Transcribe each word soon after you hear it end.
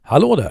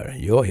Hallå där,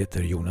 jag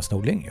heter Jonas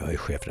Nordling, jag är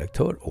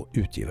chefredaktör och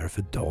utgivare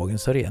för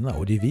Dagens Arena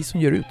och det är vi som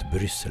ger ut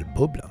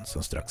Brysselbubblan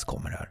som strax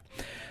kommer här.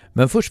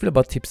 Men först vill jag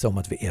bara tipsa om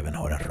att vi även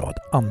har en rad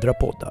andra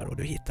poddar och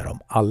du hittar dem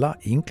alla,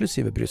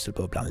 inklusive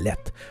Brysselbubblan,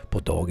 lätt på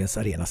Dagens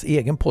Arenas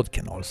egen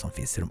poddkanal som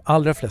finns i de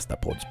allra flesta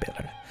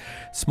poddspelare.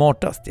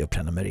 Smartast är att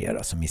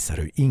prenumerera så missar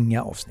du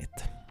inga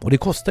avsnitt. Och det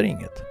kostar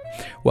inget.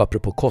 Och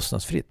apropå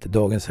kostnadsfritt,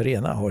 Dagens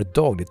Arena har ett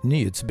dagligt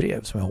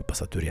nyhetsbrev som jag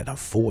hoppas att du redan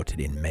får till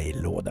din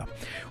mejllåda.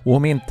 Och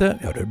om inte,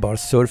 då är det bara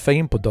surfa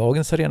in på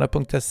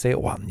dagensarena.se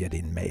och ange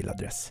din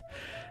mejladress.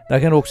 Där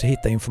kan du också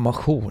hitta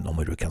information om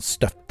hur du kan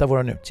stötta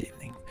vår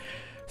utgivning.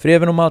 För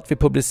även om allt vi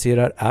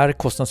publicerar är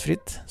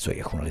kostnadsfritt så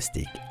är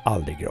journalistik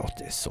aldrig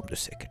gratis som du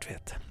säkert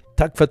vet.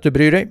 Tack för att du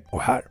bryr dig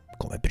och här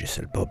kommer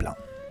Brysselbubblan.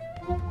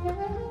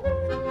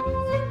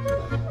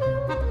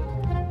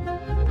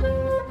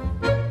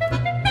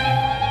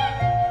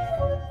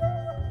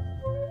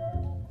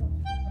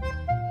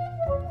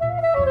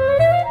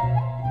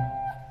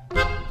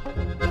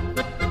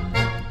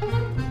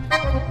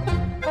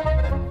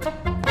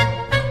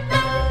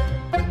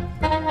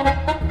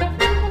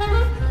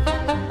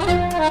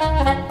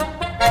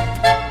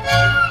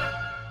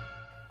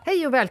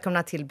 Hej och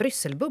välkomna till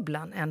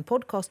Brysselbubblan, en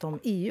podcast om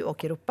EU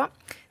och Europa.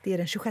 Det är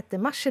den 26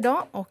 mars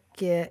idag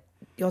och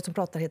jag som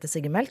pratar heter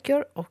Sigrid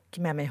Melchior och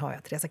med mig har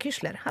jag Teresa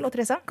Kyschler. Hallå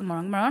Teresa. God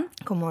morgon, god morgon.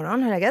 God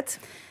morgon, hur är läget?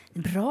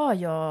 Bra,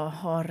 jag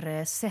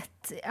har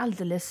sett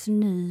alldeles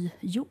ny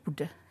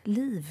jord.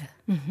 Liv.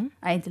 Mm-hmm.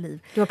 Nej, inte liv.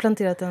 Du har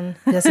planterat en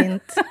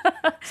hyacint.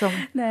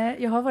 Nej,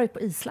 jag har varit på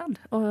Island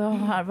och jag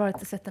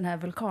har sett det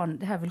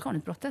här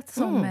vulkanutbrottet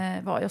som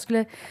var. Jag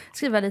skulle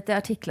skriva lite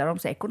artiklar om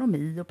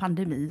ekonomi och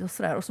pandemi och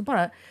sådär. Och så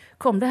bara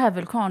kom det här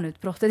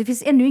vulkanutbrottet. Det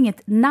finns ännu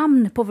inget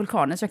namn på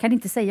vulkanen så jag kan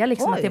inte säga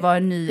liksom att det var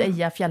en ny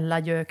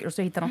Eyjafjallajökull och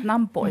så hitta något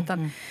namn på.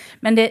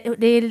 Men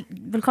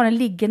vulkanen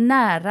ligger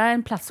nära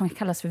en plats som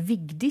kallas för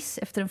Vigdis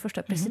efter den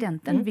första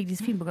presidenten,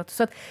 Vigdis Finnbogadottir.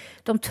 Så att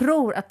de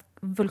tror att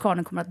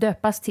vulkanen kommer att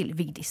döpas till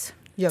Vigdis.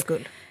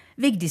 Jökull.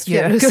 Vigdis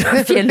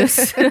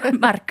Fjällus,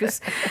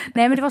 Marcus.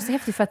 Nej, men det var så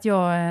häftigt för att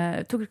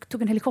jag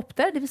tog en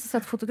helikopter. Det visade sig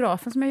att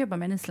fotografen som jag jobbar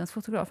med, en isländsk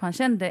fotograf, han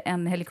kände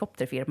en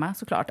helikopterfirma,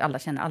 såklart. Alla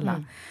känner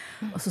alla.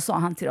 Och så sa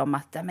han till dem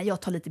att men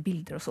jag tar lite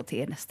bilder och så till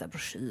er nästa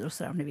broschyr och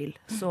sådär om ni vill.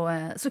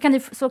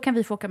 Så kan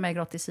vi få åka med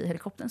gratis i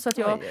helikoptern. Så att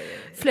jag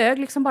flög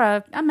liksom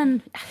bara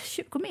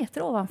 20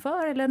 meter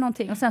ovanför eller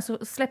någonting. Och sen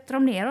så släppte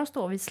de ner oss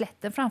då vid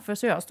slätten framför.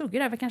 Så jag stod ju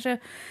där kanske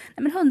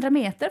 100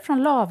 meter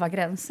från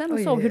lavagränsen och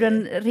såg hur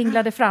den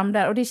ringlade fram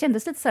där. Och det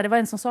kändes lite så här, det var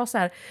en som sa så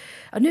här,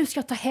 nu ska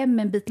jag ta hem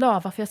en bit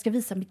lava för jag ska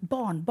visa mitt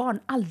barnbarn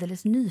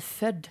alldeles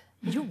nyfödd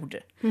jord.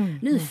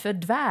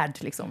 Nyfödd värld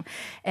liksom.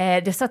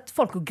 Det satt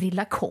folk och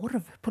grilla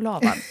korv på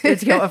lavan. Det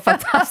tycker jag var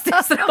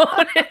fantastiskt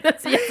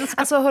roligt.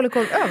 Alltså höll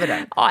korv över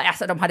den? Ja,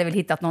 alltså de hade väl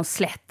hittat någon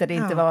slätt där det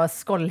inte var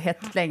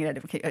skållhett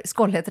längre.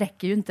 Skållhett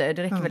räcker ju inte.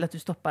 Det räcker väl att du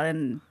stoppar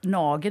en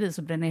nagel i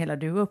så bränner hela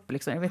du upp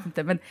liksom. Jag vet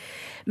inte.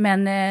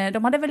 Men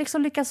de hade väl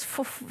liksom lyckats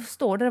få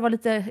stå där det var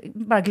lite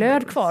bara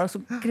glöd kvar och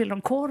så grillade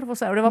de korv och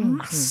så här. Och det var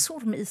massor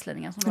med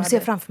islänningar som ser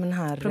framför mig den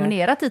här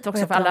promenerat dit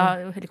också för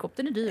alla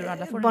helikoptern är dyr och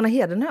alla får Barna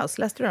Hedenhös,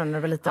 läste du den när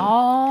du var liten?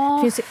 Ja.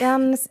 Det finns ju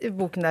en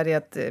bok där det är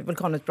ett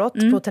vulkanutbrott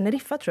på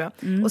Teneriffa tror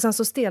jag. Och sen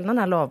så stelnar den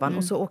här lavan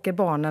och så åker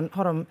barnen,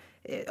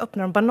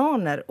 öppnar de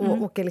bananer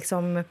och åker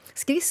liksom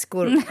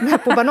skridskor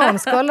på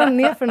bananskalan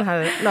ner för den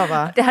här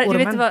lavaormen. Det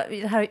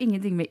här har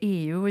ingenting med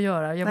EU att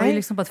göra. Jag var ju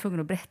liksom bara tvungen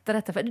att berätta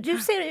detta. För du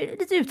ser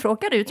lite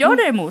uttråkad ut. Jag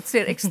däremot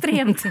ser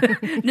extremt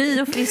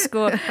ny och frisk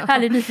och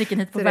härlig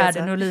nyfikenhet på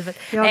världen och livet.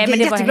 Jag är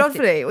jätteglad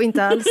för dig och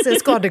inte alls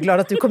skadeglad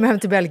att du kom hem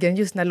till Belgien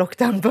just när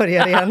lockdown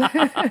börjar igen.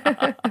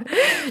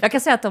 Jag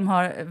kan säga att de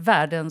har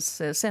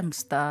världens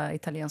sämsta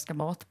italienska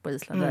mat på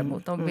Island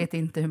däremot. De vet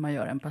inte hur man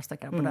gör en pasta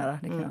carbonara.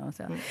 Det kan jag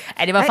säga.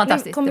 Nej, det var fantastiskt.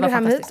 Kommer du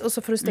hem hit och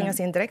så får du stängas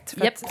in direkt.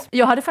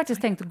 Jag hade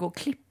faktiskt tänkt att gå och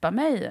klippa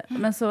mig.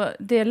 Men så,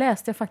 det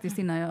läste jag faktiskt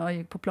innan jag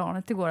gick på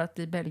planet igår att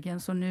i Belgien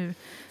så nu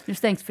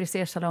stängs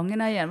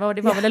frisersalongerna igen.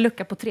 Det var väl en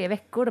lucka på 3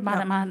 veckor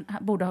där man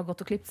borde ha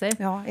gått och klippt sig.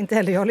 Ja, inte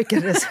heller jag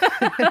lyckades.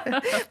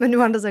 Men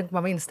nu andra sen kommer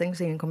man vara instängd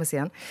så ingen kommer se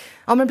en.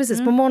 Ja, men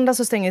precis. På måndag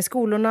så stänger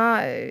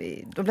skolorna,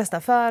 de flesta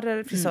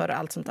affärer, frisörer,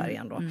 allt sånt där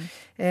igen då.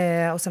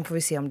 Och sen får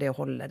vi se om det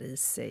håller i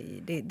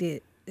sig. Det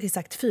är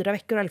sagt 4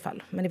 veckor i alla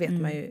fall. Men det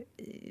vet man ju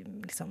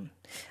liksom,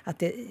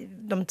 att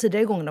de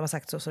tidigare gångerna de har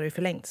sagt så är det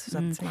förlängt. Så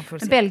att man får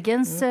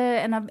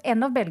se.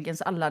 En av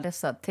Belgiens alla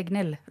dessa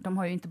Tegnell, de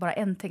har ju inte bara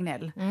en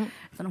Tegnell,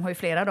 utan de har ju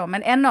flera då.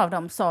 Men en av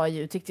dem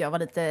tyckte jag var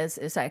lite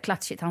så här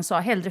klatschigt. Han sa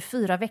hellre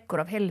 4 veckor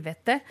av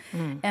helvete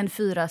än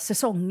 4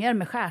 säsonger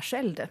med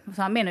skärseld.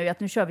 Så han menar ju att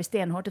nu kör vi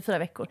stenhårt i 4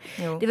 veckor.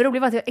 Jo. Det var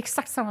roligt att det var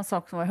exakt samma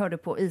sak som jag hörde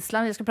på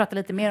Island. Jag ska prata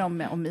lite mer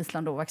om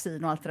Island och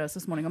vaccin och allt det där så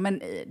småningom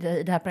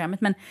i det här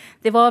programmet. Men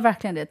det var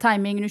verkligen till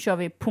timing, nu kör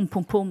vi pum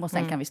pum pum och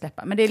sen kan vi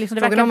släppa. Men det är liksom,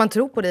 Frågan om man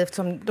tror på det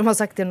eftersom de har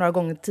sagt det några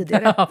gånger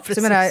tidigare. Ja,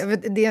 så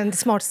det är en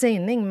smart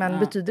sägning, men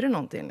betyder det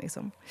någonting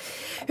liksom?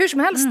 Hur som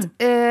helst,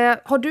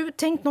 har du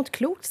tänkt något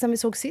klokt sen vi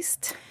såg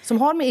sist?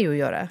 Som har med EU att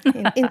göra,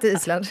 inte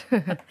Island.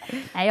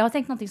 Nej, jag har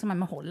tänkt någonting som har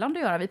med Holland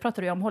att göra. Vi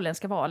pratade ju om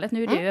holländska valet,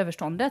 nu är det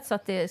överståndet så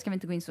att det ska vi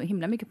inte gå in så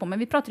himla mycket på. Men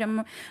vi pratade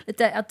om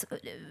lite att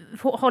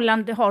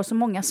Holland har så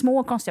många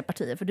små konstiga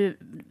partier. För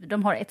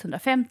de har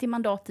 150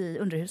 mandat i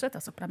underhuset,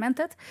 alltså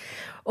parlamentet.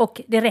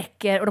 Och det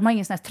räcker, och de har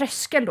ingen sån här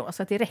tröskel då,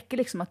 så att det räcker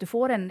liksom att du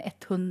får en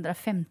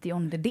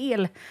 150:e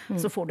del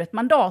så får du ett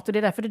mandat. Och det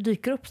är därför det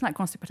dyker upp såna här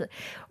konstiga partier.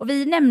 Och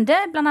vi nämnde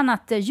bland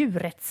annat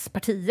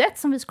Djurrättspartiet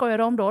som vi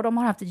skojade om då. De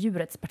har haft ett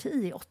djurrättsparti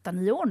i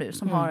 8-9 år nu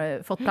som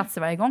har fått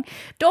platser varje gång.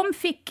 De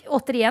fick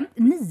återigen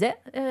 9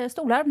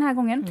 stolar den här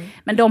gången.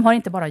 Men de har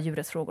inte bara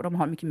djurrättsfrågor, de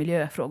har mycket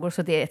miljöfrågor.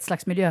 Så det är ett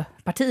slags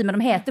miljöparti, men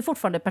de heter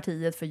fortfarande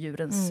partiet för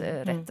djurens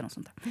rätten och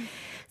sånt där.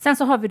 Sen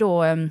så har vi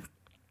då...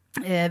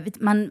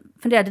 man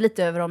funderade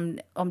lite över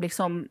om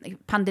liksom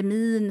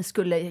pandemin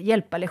skulle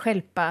hjälpa eller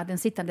stjälpa den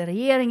sittande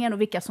regeringen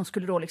och vilka som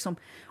skulle då liksom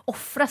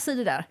offras i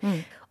det där.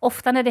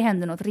 Ofta när det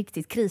händer något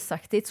riktigt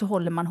krisaktigt så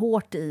håller man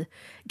hårt i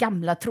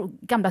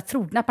gamla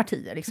trogna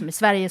partier. Liksom i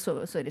Sverige så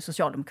är det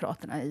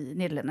Socialdemokraterna, i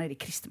Nederländerna är det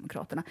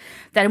Kristdemokraterna.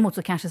 Däremot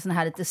så kanske såna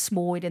här lite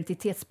små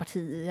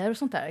identitetspartier och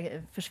sånt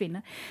där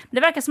försvinner. Men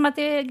det verkar som att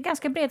det är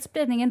ganska bred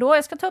spridning ändå.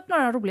 Jag ska ta upp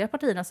några av de roliga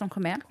partierna som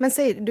kom med. Men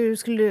säg, du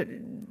skulle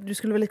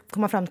väl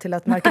komma fram till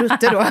att Mark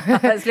Rutte då...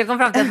 Jag skulle komma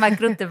fram till att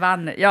Mark Rutte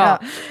vann. Ja.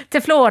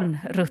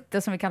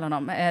 Teflon-Rutte som vi kallar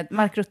honom.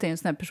 Mark Rutte är en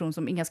sån här person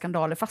som inga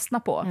skandaler fastnar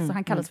på. Så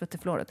han kallas för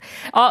Teflon-Rutte.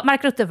 Ja,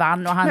 Mark Rutte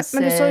vann och hans...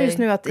 Men du sa just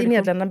nu att i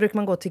Nederländerna brukar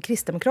man gå till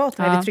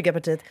Kristdemokraterna eller Trygga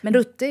partiet. Men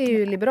Rutte är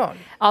ju liberal.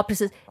 Ja,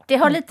 precis. Det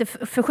har lite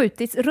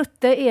förskjutits.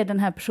 Rutte är den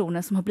här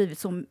personen som har blivit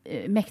så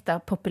mäkta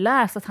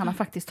populär så att han har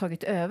faktiskt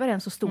tagit över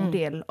en så stor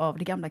del av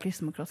det gamla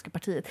kristdemokratiska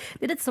partiet.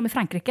 Det är lite som i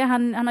Frankrike.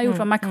 Han har gjort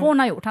vad Macron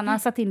har gjort. Han har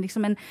satt in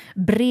liksom en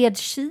bred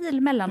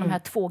kil mellan de här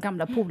två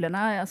gamla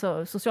polerna,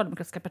 alltså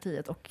Socialdemokratiska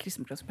partiet och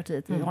Kristdemokratiska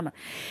partiet i Holland.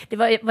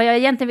 Vad jag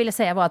egentligen ville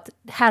säga var att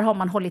här har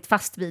man hållit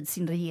fast vid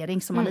sin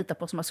regering som man litar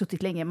på, som har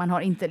suttit länge. Man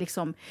har inte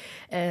liksom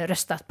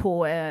röstat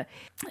på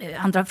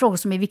andra frågor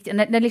som är viktiga.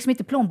 När liksom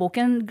inte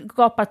plånboken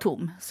gapar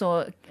tom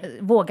så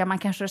vågar man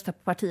kanske rösta på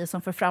partier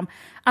som för fram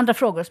andra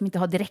frågor som inte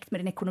har direkt med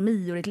din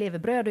ekonomi och ditt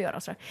levebröd att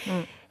göra. Så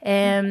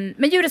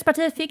men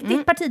Djurrättspartiet fick,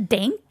 ditt parti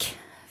Denk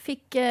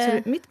fick...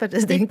 mitt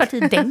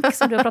parti Denk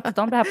som du har pratat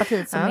om, det här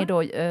partiet som är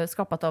då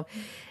skapat av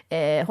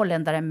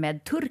holländare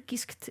med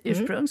turkiskt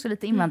ursprung, så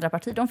lite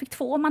invandrarparti. De fick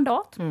 2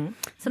 mandat.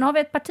 Sen har vi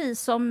ett parti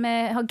som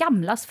har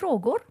gamlas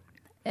frågor.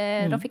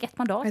 De fick 1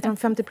 mandat. Heter de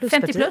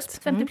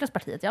 50-plus-partiet?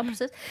 50-plus-partiet, ja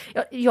precis.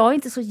 Jag är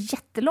inte så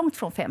jättelångt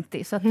från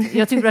 50, så att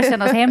jag tycker det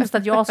känns hemskt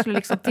att jag skulle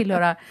liksom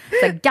tillhöra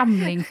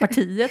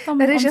gamlingpartiet om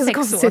 6 år. Det känns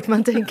konstigt,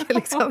 man tänker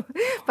liksom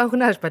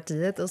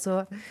pensionärspartiet och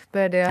så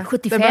börjar det...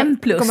 75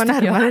 plus. Komma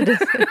närmare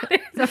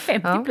det.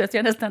 50 plus, jag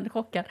är nästan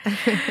chockad.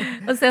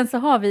 Och sen så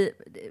har vi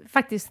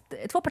faktiskt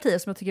 2 partier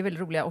som jag tycker är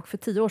väldigt roliga, och för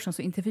 10 år sedan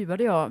så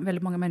intervjuade jag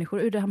väldigt många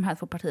människor ur de här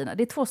 2 partierna.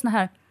 Det är 2 såna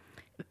här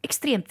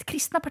extremt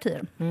kristna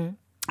partier.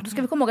 Då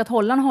ska vi komma ihåg att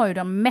Holland har ju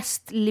de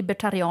mest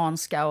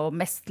libertarianska och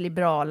mest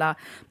liberala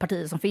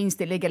partier som finns.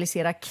 Det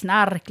legalisera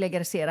knark,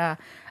 legalisera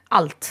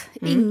allt.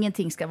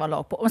 Ingenting ska vara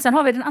lag på. Och sen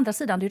har vi den andra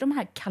sidan, det är de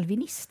här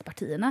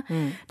kalvinistpartierna.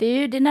 Det är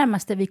ju det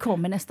närmaste vi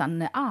kommer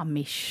nästan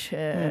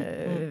amish-folk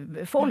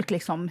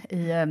liksom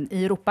i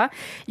Europa.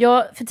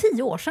 För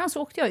 10 år sedan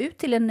så åkte jag ut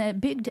till en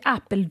bygd,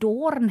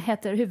 Apeldoorn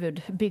heter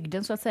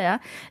huvudbygden så att säga,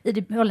 i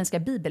det holländska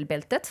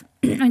bibelbältet.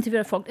 Och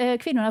intervjuade folk.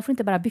 Kvinnorna får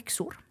inte bära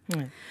byxor.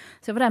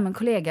 Så jag var där med en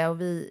kollega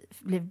och vi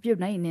blev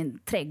bjudna in i en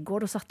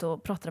trädgård och satt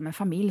och pratade med en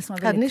familj. Som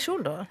var Hade ni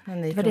kjol då?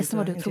 Det var det som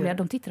var det otroliga.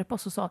 De tittade på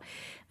oss och sa,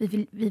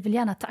 vi vill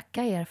gärna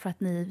tacka er för att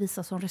ni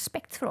visar sån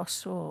respekt för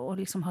oss och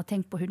liksom har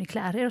tänkt på hur ni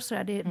klär er och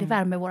sådär. Det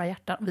värmer våra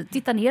hjärtan. Vi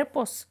tittar ner på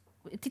oss.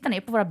 Titta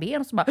ner på våra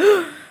ben och så bara,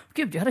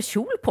 gud, jag hade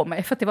kjol på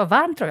mig för att det var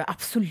varmt, tror jag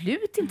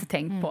absolut inte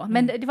tänkt på.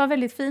 Men det var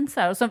väldigt fint så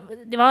här. Och så,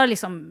 det var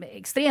liksom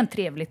extremt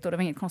trevligt och det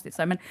var inget konstigt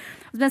så här.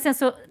 Men sen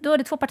så, då är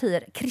det 2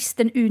 partier,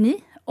 Kristen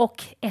Uni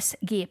och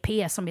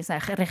SGP som är så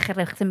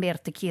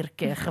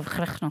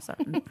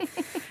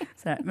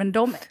här, men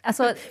de,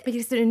 alltså... Men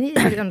Kristen Uni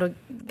är ju ändå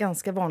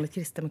ganska vanligt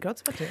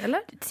kristdemokratiskt parti,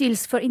 eller?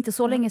 Tills för inte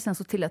så länge sedan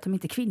så tillät de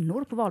inte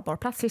kvinnor på valbar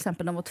plats till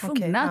exempel. De var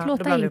tvungna att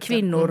låta in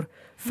kvinnor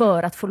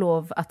för att få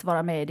lov att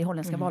vara med i det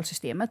holländska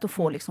valsystemet och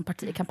få liksom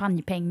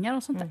kampanjpengar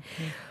och sånt där.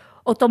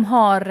 Och de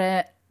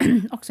har...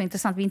 också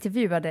intressant, vi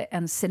intervjuade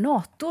en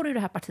senator i det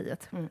här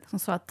partiet som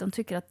sa att de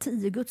tycker att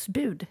 10 Guds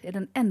bud är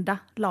den enda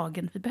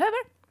lagen vi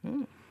behöver.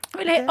 De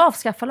ville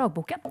avskaffa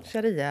lagboken.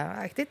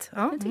 Sharia-aktigt.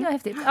 Ja. Det tycker jag är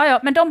häftigt. Ja,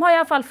 men de har i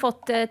alla fall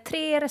fått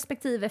 3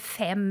 respektive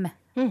 5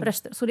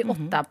 röster. Så det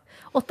är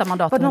 8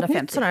 mandat. Var det något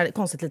 150. nytt sån här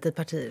konstigt litet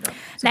parti då?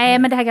 Nej,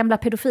 men det här gamla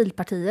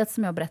pedofilpartiet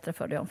som jag berättade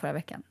för dig om förra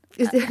veckan.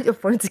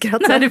 Jag får inte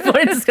skratta. Nej, du får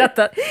inte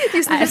skratta.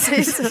 Just när du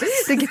säger så.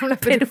 Det gamla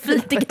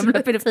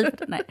pedofil.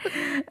 Nej.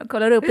 Jag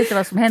kollar upp lite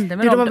vad som hände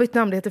med de dem. har bytt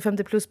namn, det heter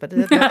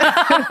 50-plus-partiet.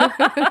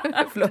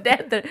 Det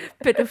heter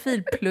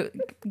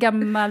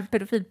gammal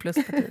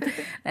pedofilpluspartiet.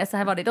 Nej, så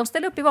här var det. De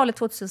ställde upp i valet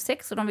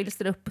 2006 och de ville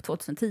ställa upp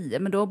 2010.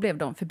 Men då blev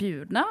de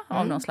förbjudna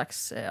av någon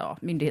slags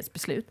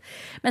myndighetsbeslut.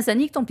 Men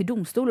sen gick de till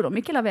domstol och de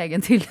gick hela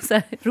vägen till så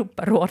här,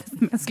 Europarådet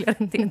för mänskliga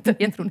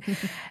rättigheter.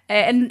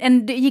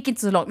 Det gick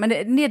inte så långt, men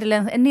en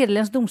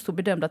nederländsk domstol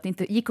bedömde att det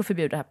inte gick att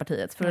förbjuda det här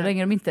partiet. För så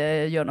länge de inte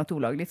gör något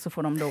olagligt så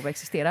får de lov att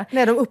existera.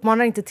 Nej, de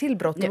uppmanar inte till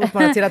brott. De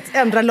uppmanar till att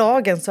ändra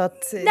lagen så att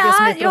det som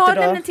är brott jag har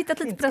idag nämligen tittat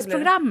lite på deras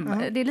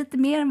program. Det är lite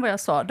mer än vad jag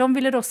sa. De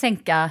ville då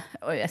sänka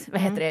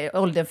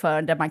åldern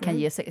för där man kan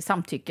ge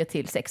samtycke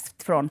till sex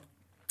från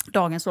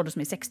dagens ålder som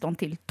är 16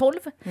 till 12.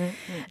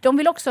 De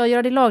vill också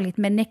göra det lagligt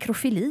med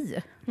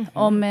nekrofili.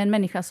 Om en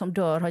människa som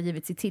dör har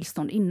givit sitt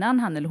tillstånd innan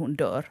han eller hon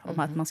dör. Om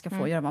att man ska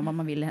få göra vad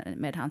man vill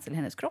med hans eller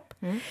hennes kropp.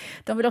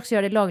 De vill också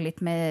göra det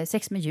lagligt med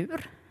sex med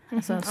djur.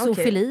 Alltså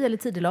zoofili eller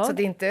tidelag. Så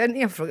det är inte en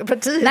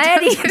enfrågeparti? Nej,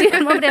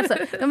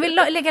 de vill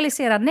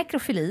legalisera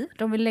nekrofili.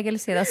 De vill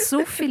legalisera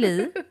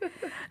zoofili.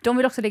 De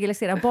vill också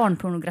legalisera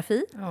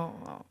barnpornografi.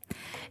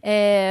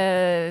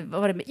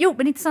 Vad var det med? Jo,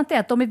 men intressant är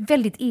att de är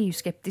väldigt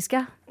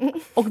EU-skeptiska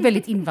och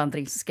väldigt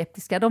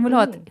invandringsskeptiska. De vill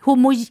ha ett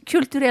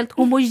kulturellt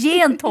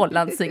homogent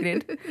Holland,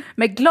 Sigrid.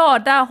 Med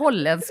glada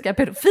holländska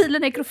pedofiler,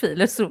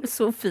 nekrofiler,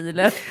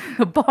 zoofiler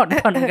och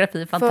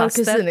barnpornografi.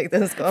 Fantastiskt.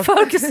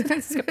 För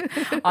kusinäktenskap.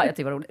 Ja, jag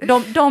tycker det var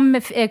roligt.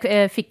 De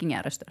fick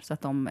inga röster. Så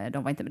att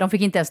de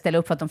fick inte ens ställa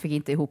upp för att de fick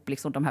inte ihop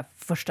liksom, de här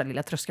första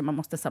lilla tröskeln. Man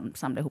måste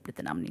samla ihop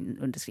lite namn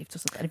i underskrift.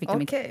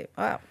 Okej,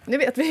 nu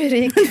vet vi hur det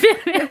gick.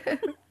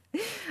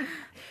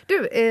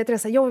 Du,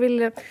 Teresa, jag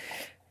vill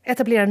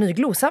etablera en ny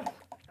glosa.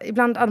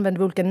 Ibland använder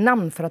vi olika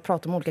namn för att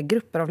prata om olika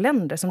grupper av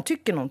länder som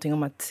tycker någonting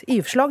om ett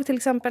EU-förslag till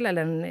exempel,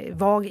 eller en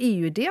vag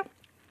EU-idé.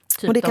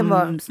 Typ och det kan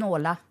vara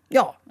snåla.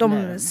 Ja,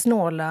 de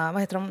snåla,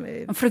 vad heter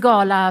de? De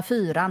frugala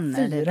fyran,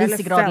 eller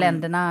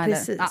Visegradländerna.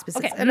 Precis.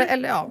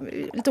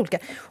 Eller lite olika.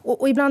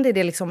 Och ibland är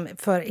det liksom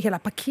för hela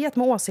paket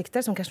med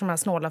åsikter, som kanske de här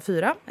snåla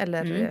fyra,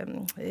 eller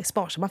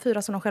sparsamma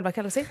fyra som de själva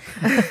kallar sig.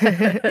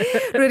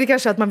 Då är det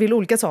kanske att man vill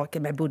olika saker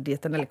med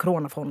budgeten eller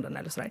coronafonden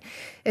eller sådär.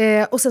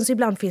 Och sen så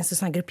ibland finns det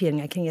sådana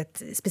grupperingar kring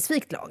ett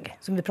specifikt lag,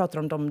 som vi pratar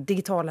om de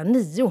digitala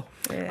 9.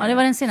 Ja, det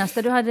var den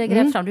senaste du hade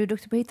grävt fram. Du är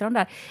duktig på att hitta dem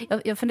där.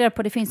 Jag funderar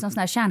på, det finns någon sån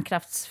här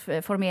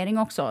kärnkraftsformering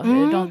också.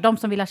 De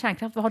som vill ha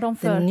kärnkraft, vad har de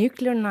för? The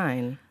Nuclear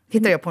 9.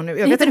 Hittar jag på nu.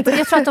 Jag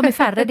tror att de är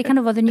färre. Det kan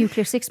nog vara The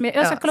Nuclear 6. Men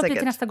jag ska kolla upp det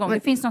till nästa gång. Det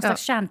finns någon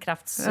slags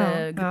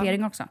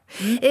kärnkraftsgruppering också.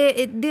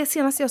 Det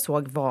senaste jag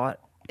såg var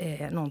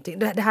någonting.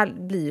 Det här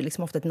blir ju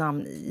liksom ofta ett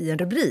namn i en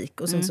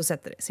rubrik. Och sen så ser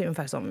det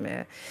ungefär som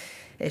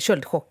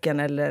köldchocken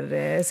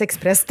eller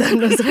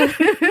sexprästen. Och så.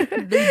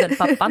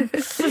 Bibelpappan.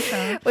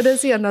 Och den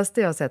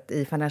senaste jag sett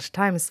i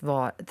Financial Times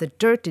var The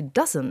Dirty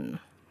Dozen.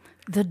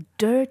 The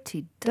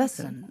Dirty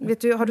Dozen.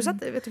 Har du sett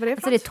det? Vet du vad det är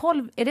för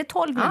är det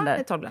 12 länder? Ja,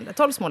 det är 12 länder.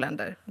 12 små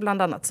länder.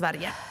 Bland annat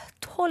Sverige.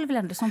 12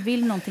 länder som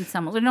vill någonting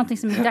tillsammans. Och det är någonting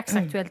som är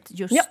dagsaktuellt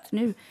just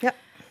nu. Ja.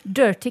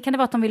 Dirty, kan det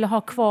vara att de ville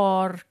ha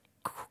kvar...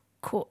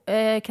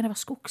 kan det vara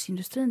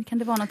skogsindustrin? Kan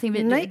det vara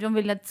någonting de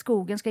vill att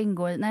skogen ska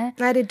ingå i? Nej,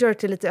 det är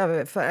Dirty lite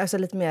över, alltså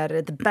lite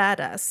mer the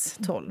badass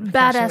 12.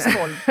 Badass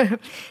 12.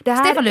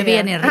 Stefan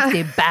Löfven är en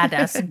riktig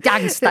badass.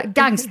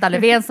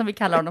 Gangsta-Löfven som vi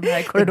kallar honom här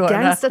i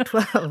korridorerna. Gangsta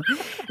 12.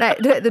 Nej,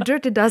 the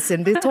Dirty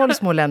Dozen, det är 12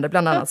 små länder,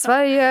 bland annat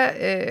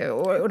Sverige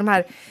och de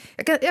här.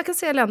 Jag kan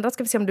säga länderna,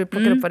 ska vi se om du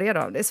plockar upp vad det är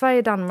då. Det är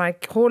Sverige,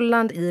 Danmark,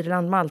 Holland,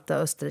 Irland, Malta,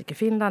 Österrike,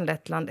 Finland,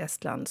 Lettland,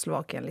 Estland,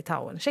 Slovakien,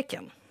 Litauen,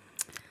 Tjeckien.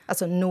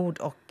 Alltså Nord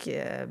och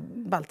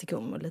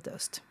Baltikum och lite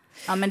öst.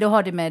 Ja, men då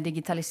har det med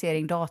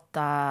digitalisering,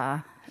 data,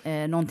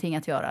 någonting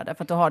att göra.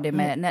 Därför att då har det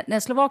med, när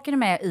Slovakien är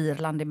med,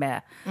 Irland är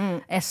med,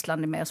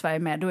 Estland är med och Sverige är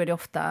med, då är det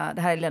ofta,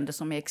 det här är länder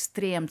som är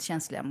extremt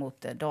känsliga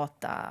mot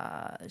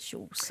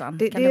datatjosan.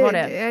 Kan det vara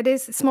det? Det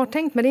är smart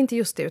tänkt, men det är inte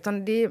just det.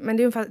 Utan det är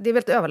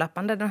väldigt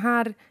överlappande. Den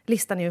här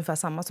listan är ungefär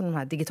samma som de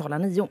här digitala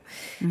 9.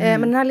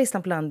 Men den här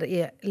listan på länder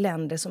är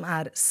länder som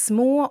är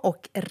små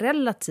och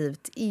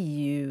relativt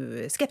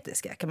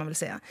EU-skeptiska, kan man väl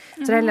säga.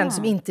 Så det är länder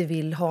som inte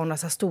vill ha några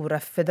så stora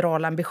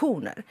federala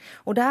ambitioner.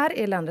 Och det här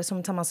är länder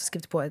som tillsammans har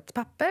skrivit på ett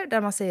papper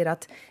där man säger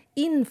att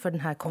inför den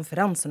här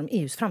konferensen om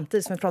EUs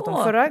framtid som vi pratade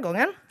om förra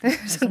gången.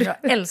 Som jag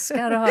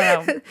älskar att höra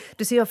om.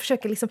 Du ser, jag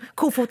försöker liksom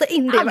kofota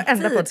in det i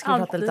varenda podd, ska vi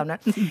prata lite om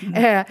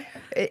det.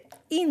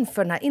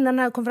 Inför innan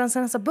den här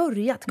konferensen har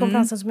börjat,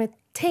 konferensen som är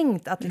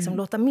tänkt att liksom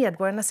låta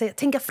medborgarna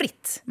tänka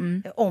fritt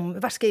om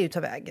var ska EU ta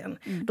vägen.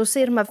 Då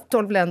säger de här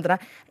 12 länderna,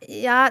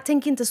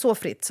 tänk inte så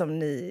fritt som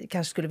ni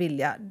kanske skulle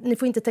vilja. Ni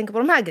får inte tänka på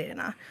de här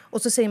grejerna.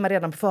 Och så säger man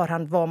redan på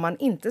förhand vad man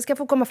inte ska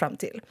få komma fram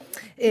till.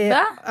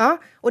 Ja,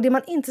 och det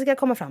man inte ska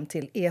komma fram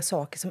till är allvarliga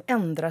saker som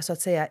ändrar så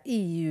att säga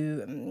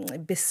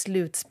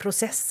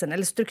EU-beslutsprocessen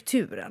eller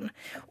strukturen.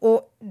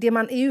 Och det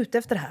man är ute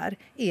efter här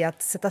är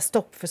att sätta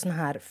stopp för såna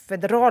här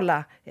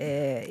federala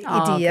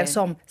idéer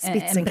som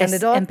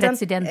spitzenkandidaten. En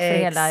president för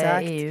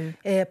hela EU.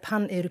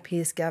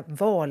 Paneuropeiska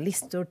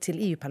vallistor till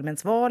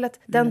EU-parlamentsvalet.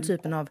 Den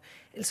typen av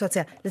så att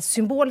säga, lite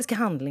symboliska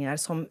handlingar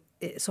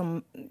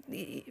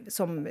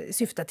som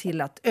syftar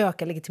till att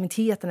öka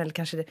legitimiteten eller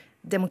kanske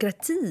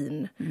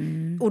demokratin.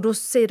 Och då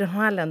säger de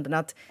här länderna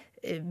att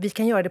vi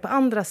kan göra det på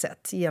andra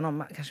sätt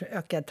genom kanske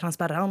ökad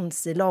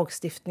transparens i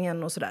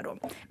lagstiftningen och sådär då.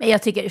 Men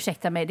jag tycker,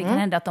 ursäkta mig, det kan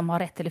hända att de har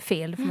rätt eller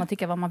fel, får man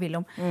tycka vad man vill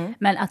om.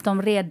 Men att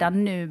de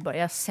redan nu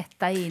börjar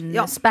sätta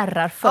in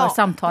spärrar för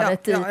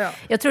samtalet.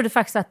 Jag trodde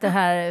faktiskt att det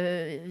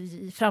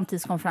här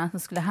framtidskonferensen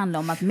skulle handla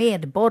om att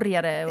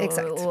medborgare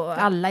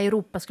och alla i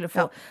Europa skulle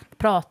få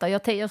prata.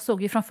 Jag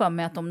såg ju framför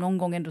mig att de någon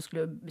gång ändå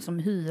skulle liksom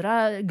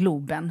hyra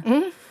Globen.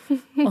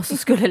 Och så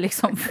skulle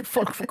liksom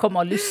folk få komma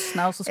och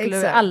lyssna och så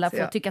skulle alla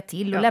få tycka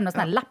till och lämna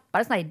såna här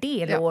lappar, såna här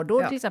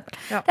idélådor till exempel.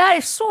 Det här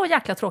är så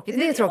jäkla tråkigt.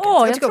 Det är tråkigt.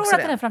 Jag tror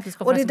att den här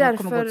framtidskonferensen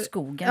kommer gå till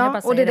skogen.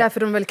 Och det är därför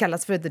de väl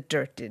kallas för the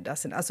dirty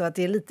dozen. Alltså att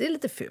det är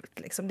lite fult.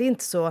 Liksom. Det är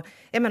inte så...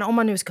 Jag menar, om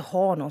man nu ska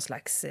ha någon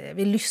slags...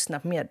 Vi lyssnar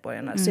på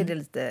medborgarna så är det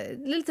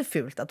lite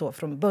fult att då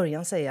från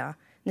början säga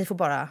ni får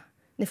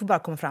bara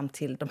komma fram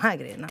till de här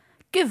grejerna.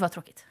 Gud vad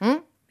tråkigt.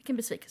 Vilken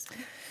besvikelse.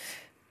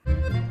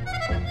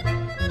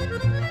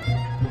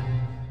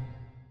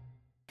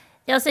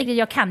 Jag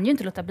kan ju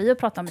inte låta bli att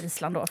prata om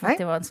Island då, för att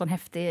det var en sån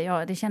häftig,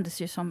 det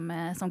kändes ju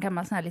som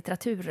gammal sån här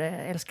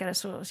litteraturälskare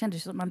så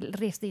kändes det som man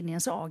reste in i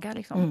en saga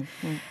liksom.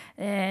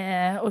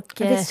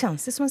 Det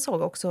känns det som en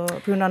saga också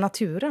på grund av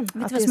naturen,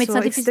 att det är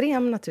så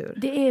extrem natur.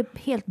 Det är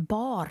helt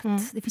bart,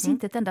 det finns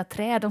inte ett enda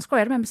träd. De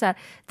skojade med mig så här,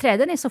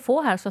 träden är så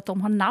få här så att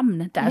de har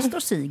namn. Där står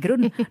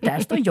Sigrun, där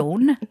står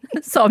Jon,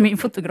 sa min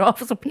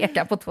fotograf, och så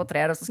pekar på 2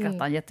 träd och så skrattar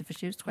han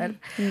jätteförtjust själv.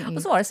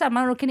 Och så var det så här,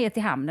 man åker ner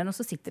till hamnen och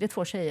så sitter det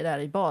 2 tjejer där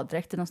i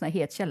baddräkt i någon sån här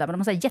het källare, men de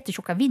har så här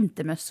jättetjocka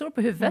vintermössor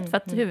på huvudet för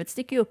att huvudet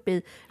sticker upp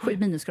i 7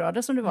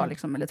 minusgrader som det var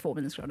liksom, eller 2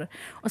 minusgrader.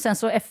 Och sen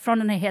så från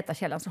den här heta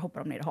källan så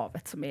hoppar de ner i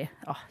havet som är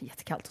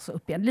jättekallt och så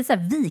upp igen. Lite så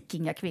här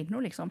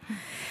vikingakvinnor liksom.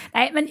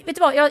 Nej, men vet du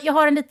vad, jag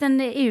har en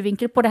liten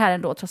EU-vinkel på det här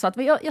ändå trots allt.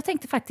 Jag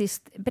tänkte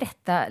faktiskt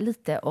berätta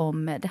lite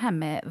om det här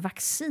med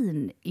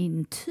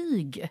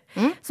vaccinintyg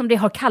som det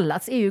har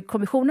kallats.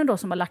 EU-kommissionen då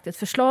som har lagt ett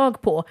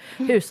förslag på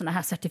hur sådana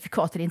här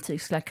certifikat eller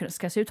intyg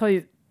ska se ut har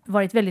ju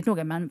varit väldigt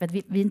noga med att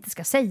vi inte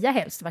ska säga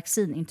helst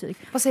vaccinintyg.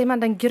 Vad säger man?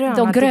 De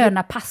gröna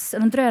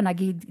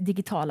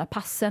digitala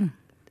passen.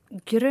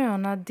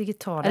 Gröna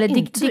digitala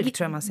intyg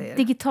tror jag man säger.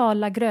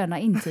 Digitala gröna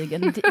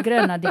intygen.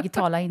 Gröna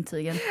digitala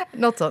intygen.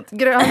 Något sånt.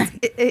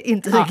 Grönt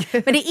intyg. Ja,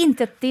 men det är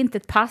inte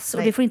ett pass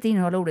och det får inte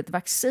innehålla ordet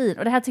vaccin.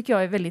 Och det här tycker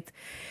jag är väldigt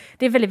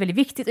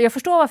viktigt. Och jag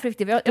förstår varför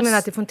det är viktigt. Jag menar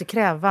att det får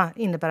inte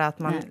innebära att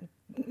man...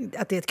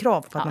 Att det är ett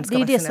krav på att man ska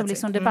vaccinera sig. Det är det som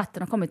liksom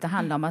debatten har kommit att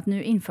handla om, att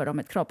nu inför de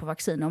ett krav på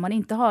vaccin. Om man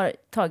inte har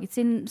tagit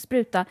sin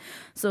spruta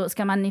så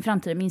ska man i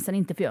framtiden minst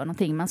inte få göra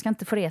någonting. Man ska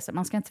inte få resa,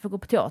 man ska inte få gå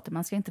på teater,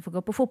 man ska inte få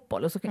gå på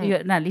fotboll. Och så gör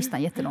den här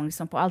listan jättelång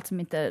liksom, på allt som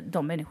inte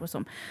de människor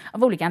som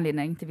av olika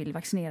anledningar inte vill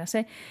vaccinera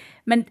sig.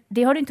 Men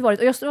det har det inte varit.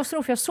 Och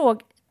jag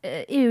såg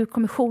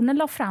EU-kommissionen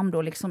la fram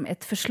då liksom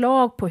ett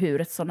förslag på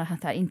hur ett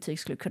sådant här intyg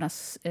skulle kunna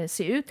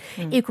se ut.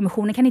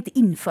 EU-kommissionen kan inte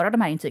införa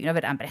de här intygen, jag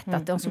har redan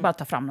berättat. De ska bara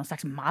ta fram någon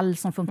slags mall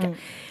som funkar.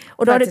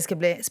 Och då för att det ska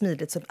bli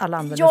smidigt så att alla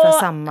använder för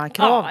samma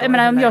krav. Jag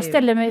menar, om jag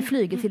ställer mig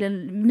flyget till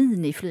en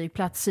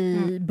miniflygplats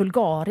i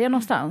Bulgarien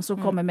någonstans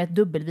och kommer med ett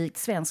dubbelvikt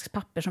svenskt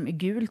papper som är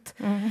gult.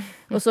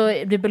 Och så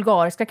det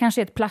bulgariska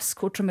kanske är ett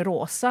plastkort som är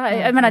rosa.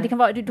 Jag menar, det kan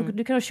vara,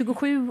 du kan ha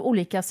 27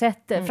 olika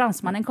sätt.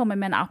 Fransmannen kommer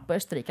med en app och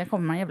Österrike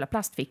kommer med en jävla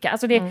plastficka.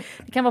 Alltså det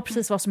kan vara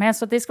precis vad som helst.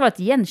 Så det ska vara ett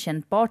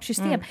igenkännbart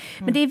system.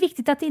 Men det är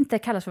viktigt att det inte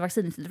kallas för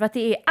vaccinintyg. För att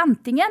det är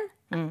antingen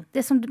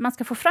det som man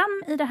ska få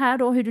fram i det här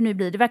då, hur det nu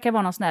blir. Det verkar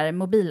vara någon sån här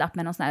mobilapp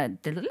med någon sån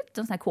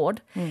här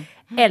kod.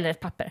 Eller ett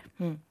papper.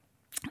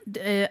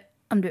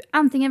 Om du är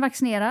antingen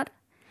vaccinerad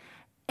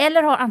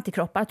eller har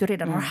antikroppar, att du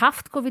redan har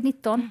haft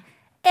covid-19.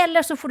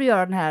 Eller så får du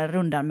göra den här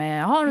rundan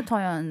med,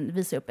 nu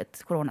visar jag upp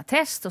ett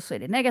coronatest och så är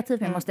det negativt,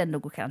 men jag måste ändå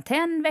gå i karantän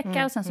en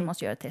vecka och sen så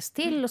måste jag göra ett test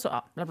till och så,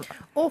 bla bla bla.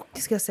 Och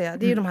ska jag säga,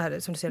 det är ju de här,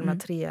 som du ser, de här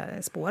 3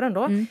 spåren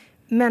då.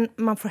 Men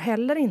man får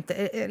heller inte,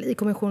 i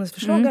kommissionens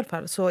förslag i alla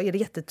fall, så är det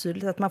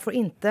jättetydligt att man får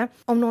inte,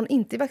 om någon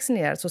inte är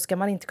vaccinerad så ska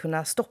man inte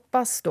kunna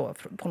stoppas då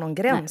på någon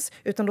gräns.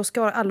 Utan då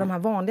ska alla de här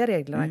vanliga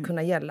reglerna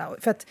kunna gälla.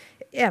 För att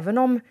även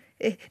om,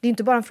 det är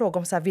inte bara en fråga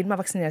om så här, vill man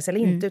vaccinera sig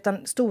eller inte,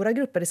 utan stora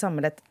grupper i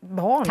samhället,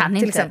 barn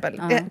till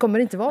exempel, kommer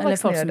inte vara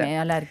vaccinerade. Eller folk som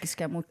är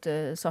allergiska mot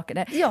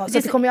saker. Ja, så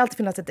det kommer ju alltid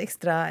finnas ett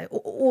extra,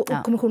 och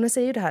kommissionen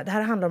säger ju det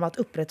här handlar om att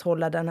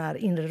upprätthålla den här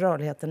inre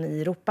rörligheten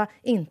i Europa,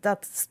 inte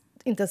att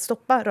inte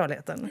stoppa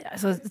rörligheten.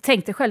 Alltså,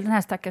 tänk dig själv den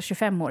här stackars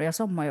 25-åriga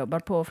sommarjobbar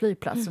på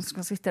flygplatsen som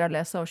ska sitta och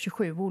läsa av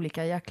 27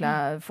 olika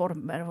jäkla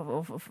former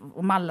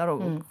och mallar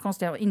och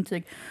konstiga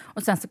intyg.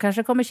 Och sen så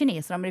kanske kommer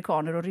kineser,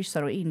 amerikaner och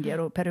ryssar och indier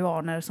och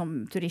peruaner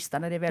som turister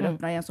när det väl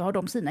öppnar igen, så har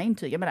de sina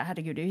intyg. Men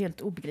herregud, det är ju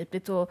helt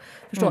obegripligt att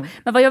förstå.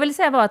 Men vad jag ville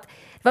säga var att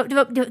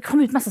det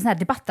kom ut massa såna här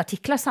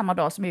debattartiklar samma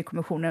dag som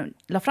EU-kommissionen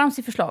la fram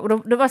sitt förslag.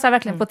 Och då var så här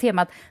verkligen på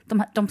temat,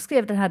 de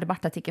skrev den här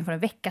debattartikeln för en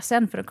vecka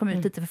sedan, för den kom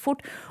ut lite för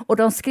fort. Och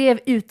de skrev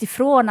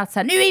utifrån att så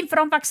här, nu inför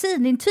de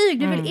vaccinintyg,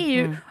 nu vill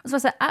EU. Och så var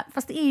så här,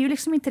 fast det är ju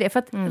liksom inte det. För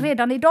att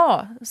redan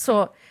idag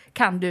så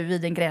kan du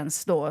vid en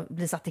gräns då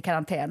bli satt i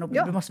karantän. Och,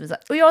 du måste visa.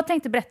 Och jag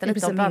tänkte berätta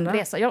lite om min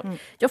resa.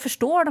 Jag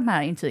förstår de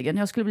här intygen.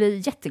 Jag skulle bli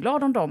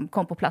jätteglad om de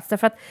kom på plats.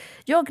 Därför att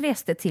jag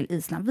reste till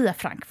Island via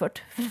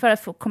Frankfurt. För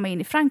att få komma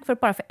in i Frankfurt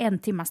bara för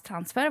 1 timmas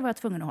transfer var jag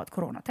tvungen att ha ett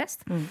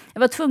coronatest. Jag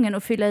var tvungen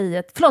att fylla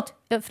i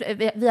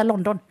via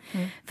London.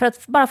 För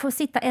att bara få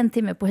sitta 1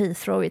 timme på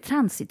Heathrow i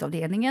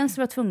transitavdelningen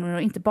så var jag tvungen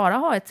att inte bara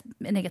ha ett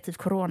negativt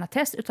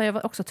coronatest, utan jag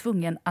var också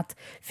tvungen att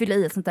fylla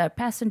i ett sånt där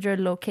passenger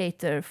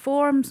locator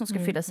form som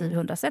ska fyllas i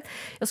 100 sätt.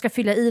 Jag ska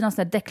fylla i någon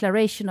sån där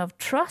declaration of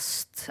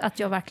trust, att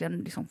jag verkligen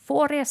liksom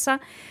får resa.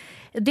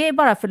 Det är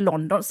bara för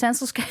London. Sen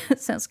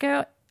ska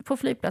jag på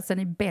flygplatsen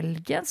i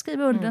Belgien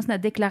skriva under en sån här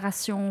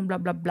deklaration bla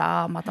bla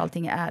bla om att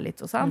allting är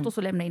ärligt och sant och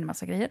så lämna in en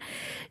massa grejer.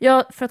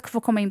 För att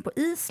få komma in på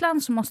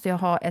Island så måste jag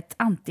ha ett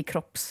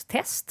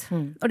antikroppstest.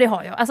 Och det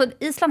har jag. Alltså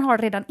Island har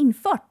redan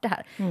infört det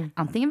här.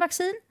 Antingen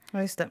vaccin,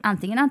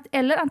 antingen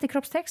eller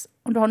antikroppstest.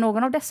 Om du har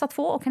någon av dessa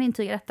två och kan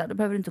intyga detta, då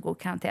behöver du inte gå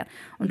i karantän.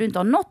 Om du inte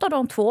har något av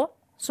de två,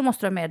 så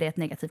måste du ha med dig ett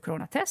negativt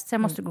coronatest.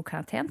 Sen måste du gå i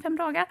karantän 5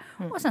 dagar.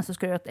 Och sen så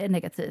ska du ha ett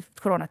negativt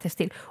coronatest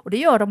till. Och det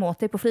gör de åt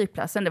dig på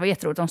flygplatsen. Det var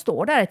jätteroligt. De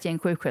står där ett gäng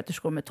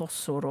sjuksköterskor med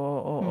tossor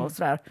och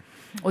sådär.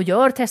 Och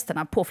gör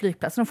testerna på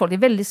flygplatsen. Och folk är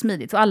väldigt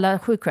smidigt. Och alla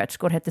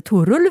sjuksköterskor heter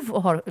Torulv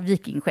och har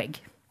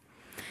vikingskägg.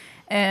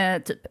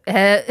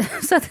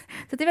 Så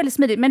det är väldigt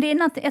smidigt. Men det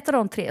är ett av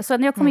de 3. Så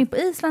när jag kom in på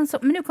Island,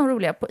 men nu kom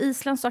roliga, på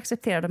Island så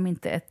accepterar de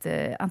inte ett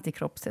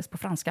antikroppstest på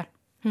franska.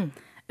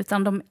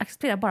 Utan de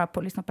accepterar bara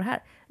på, lyssna på det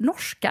här,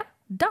 norska,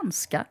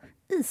 danska,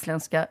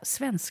 isländska,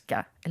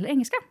 svenska eller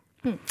engelska.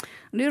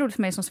 Det är roligt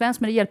för mig som svensk,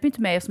 men det hjälper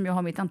inte mig eftersom jag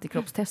har mitt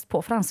antikroppstest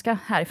på franska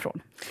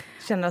härifrån.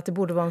 Känner att det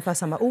borde vara ungefär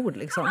samma ord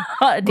liksom.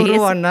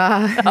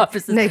 Corona,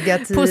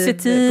 negativ,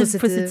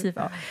 positiv.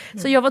 Ja.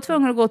 Så jag var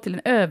tvungen att gå till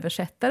en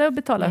översättare och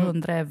betala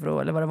 100 euro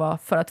eller vad det var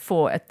för att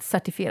få ett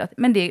certifierat.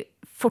 Men det är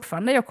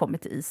fortfarande, jag kommer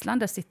till Island,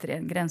 där sitter det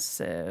en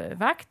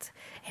gränsvakt,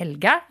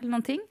 Helga eller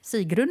någonting,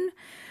 Sigrun,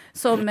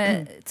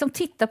 som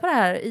tittar på det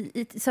här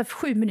i så här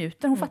 7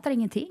 minuter. Hon fattar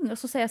ingenting. Och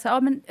så säger jag så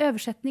här, men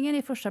översättningen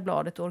är första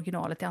bladet och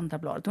originalet i andra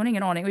bladet. Hon har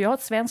ingen aning. Och jag har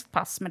ett svenskt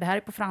pass, men det här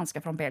är på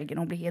franska från Belgien.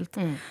 Hon blir helt...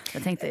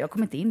 Jag tänkte, jag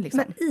kommer inte in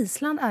liksom. Men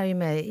Island är ju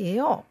med i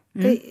EA.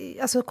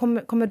 Alltså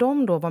kommer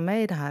de då vara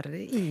med i det här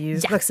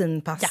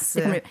EU-vaccinpass?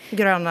 Ja,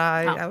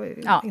 gröna...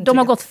 Ja, de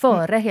har gått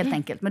före helt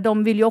enkelt. Men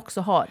de vill ju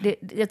också ha... Det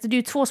är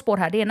ju 2 spår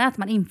här. Det ena är att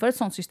man inför ett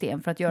sånt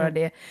system för att göra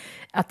det...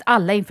 Att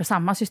alla inför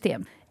samma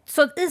system.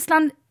 Så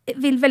Island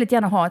vill väldigt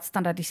gärna ha ett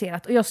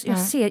standardiserat. Och jag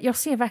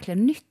ser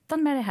verkligen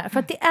nyttan med det här. För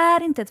att det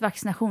är inte ett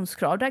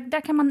vaccinationskrav.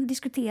 Där kan man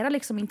diskutera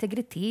liksom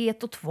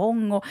integritet och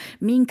tvång. Och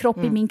min kropp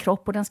är min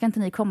kropp. Och den ska inte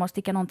ni komma och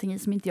sticka någonting i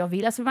som inte jag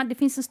vill. Alltså det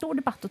finns en stor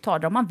debatt att ta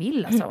där om man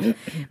vill. Alltså.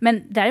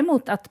 Men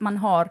däremot att man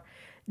har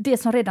det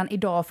som redan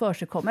idag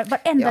förekommer.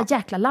 Varenda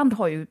jäkla land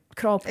har ju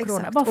krav på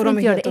corona. Varför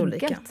inte göra det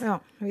enkelt? Ja,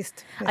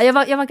 visst. Ja,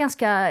 jag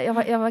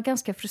var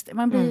ganska frustrerad.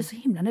 Man blir ju så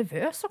himla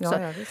nervös också.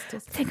 Ja,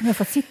 visst. Tänk om jag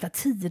får sitta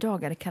 10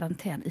 dagar i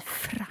karantän i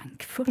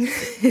Frankfurt.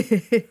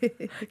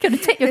 Jag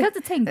kan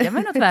inte tänka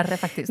mig något värre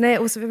faktiskt. Nej,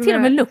 och så, till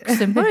och med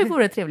Luxemburg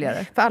vore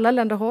trevligare. För alla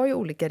länder har ju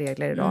olika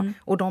regler idag.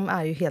 Och de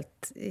är ju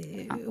helt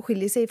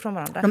skiljer sig från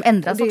varandra. De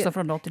ändras också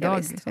från dag till dag.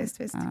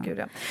 Visst.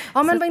 Gud,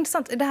 ja, men vad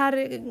intressant. Det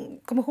här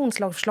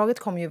kommissionslagförslaget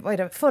kom ju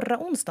förra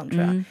onsdagen,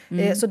 tror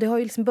jag. Så det har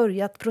ju liksom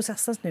börjat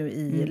processas nu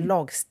i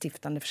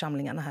lagstiftande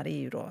församlingarna här i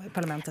EU då,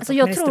 parlamentet och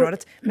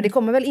ministerrådet. Men det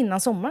kommer väl innan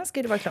sommaren,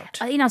 ska det vara klart?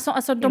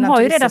 De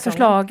har ju redan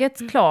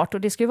förslaget klart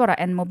och det ska ju vara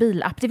en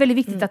mobilapp. Det är väldigt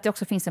viktigt att det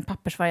också finns en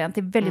pappersvariant.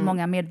 Det är väldigt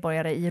många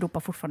medborgare i Europa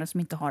fortfarande som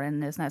inte har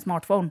en sån här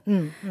smartphone.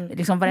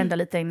 Liksom varenda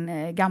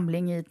liten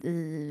gamling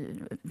i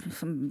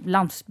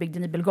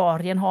landsbygden i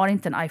Bulgarien har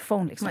inte en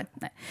iPhone. Liksom.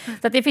 Nej.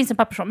 Så att det finns en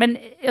pappersvariant.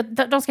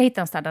 Men de ska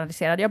hitta en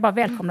standardiserad. Jag bara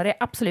välkomnar det,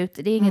 absolut.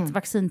 Det är inget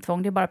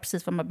vaccintvång, det är bara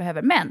precis vad man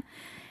behöver. Men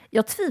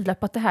jag tvivlar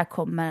på att det här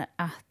kommer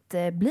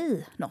att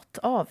bli något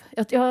av.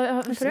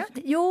 Varför det?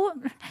 Jo,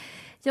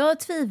 jag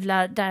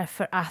tvivlar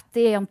därför att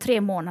det är om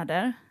 3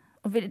 månader.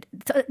 Och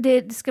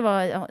det ska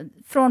vara,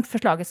 från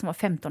förslaget som var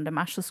 15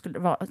 mars så skulle det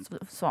vara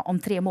så om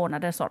 3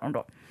 månader, sa de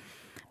då.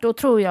 Då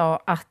tror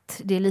jag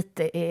att det är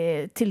lite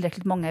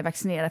tillräckligt många är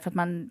vaccinerade för att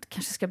man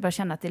kanske ska börja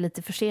känna att det är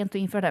lite för sent att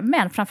införa det.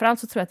 Men framförallt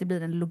så tror jag att det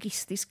blir en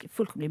logistisk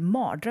fullkomlig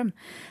mardröm.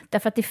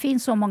 Därför att det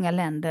finns så många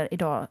länder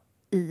idag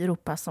i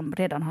Europa som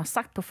redan har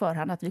sagt på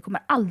förhand att vi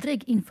kommer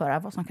aldrig införa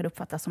vad som kan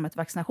uppfattas som ett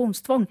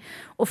vaccinationstvång.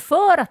 Och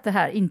för att det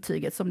här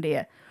intyget som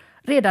det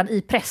redan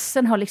i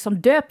pressen har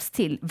liksom döpts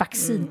till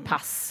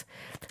vaccinpass.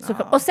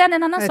 Och sen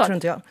en annan sak. Tror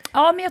inte jag.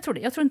 Ja, men jag tror det.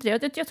 Jag tror inte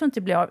det. Jag tror inte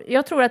det blir av.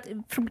 Jag tror att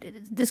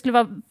det skulle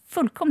vara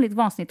fullkomligt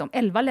vansinnigt om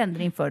 11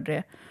 länder införde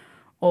det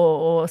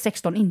och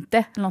 16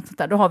 inte. Eller något sånt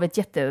där. Då har vi ett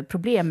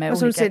jätteproblem med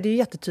olika... Du säger, det är ju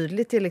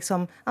jättetydligt. Det är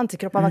liksom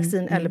antikroppar,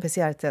 vaccin eller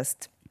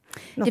PCR-test.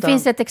 Det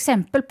finns ett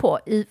exempel på,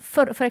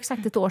 för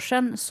exakt ett år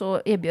sedan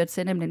så erbjöd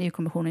sig nämligen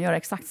EU-kommissionen att göra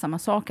exakt samma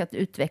sak, att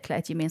utveckla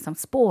ett gemensamt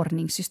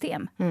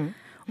spårningssystem.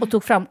 Och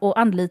tog fram och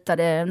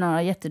anlitade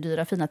några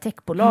jättedyra fina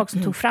techbolag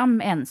som tog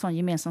fram en sån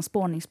gemensam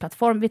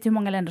spårningsplattform. Vet du hur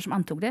många länder som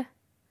antog det?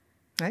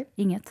 Nej.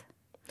 Inget.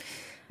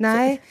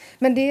 Nej,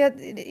 men det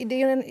är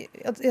ju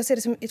jag ser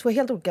det som två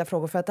helt olika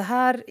frågor, för att det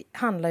här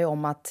handlar ju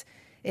om att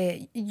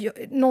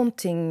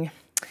någonting...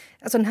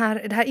 Alltså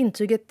det här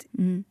intyget,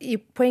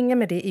 poängen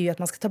med det är ju att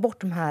man ska ta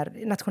bort de här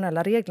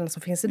nationella reglerna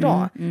som finns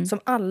idag. Som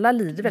alla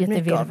lider väldigt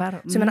mycket av. Så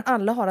jag menar,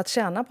 alla har att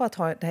tjäna på att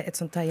ha ett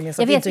sånt här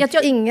gemensamt intyg.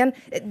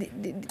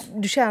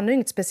 Du tjänar ju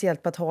inget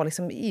speciellt på att ha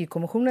liksom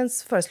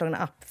EU-kommissionens föreslagna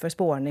app för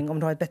spårning om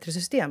du har ett bättre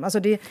system. Alltså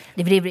det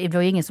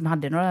var ju ingen som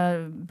hade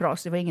några bra...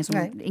 Det var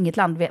inget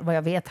land, vad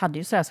jag vet, hade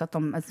ju så att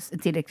en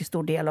tillräckligt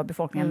stor del av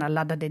befolkningen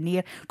laddade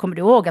ner. Kommer du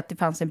ihåg att det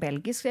fanns en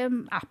belgisk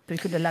app du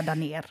kunde ladda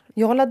ner?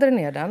 Jag laddade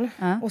ner den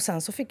och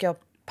sen så fick jag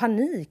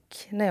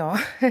panik när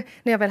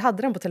jag väl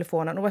hade den på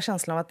telefonen, och var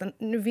känslan av att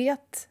nu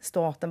vet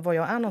staten var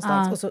jag är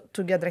någonstans, och så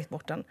tog jag direkt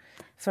bort den.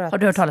 För att... Har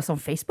du hört talas om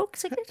Facebook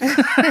säkert?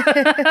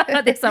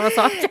 Det är samma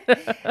sak.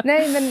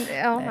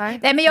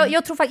 Nej, men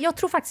jag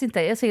tror faktiskt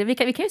inte. Vi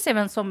kan ju se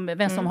vem som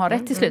har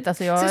rätt till slut.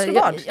 Alltså det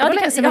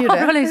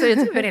var länge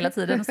sedan vi hela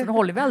tiden, så då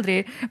håller vi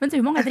aldrig. Men inte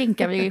hur många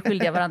drinkar vi är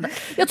skyldiga varandra.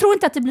 Jag tror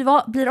inte att det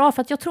blir av,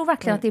 för att jag tror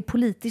verkligen att det är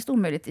politiskt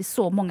omöjligt i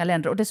så många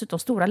länder, och dessutom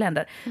stora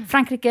länder.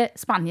 Frankrike,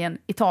 Spanien,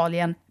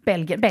 Italien,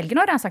 Belgien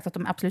har redan sagt att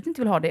de absolut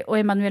inte vill ha det, och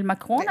Emmanuel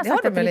Macron har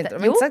sagt att de inte. De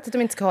har inte sagt att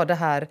de inte ska ha det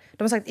här.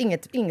 De har sagt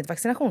inget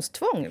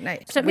vaccinationstvång.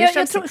 Nej. Så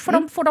jag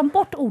tror, får de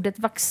bort ordet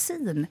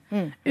vaccin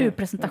ur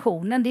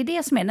presentationen. Det är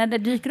det som är, när det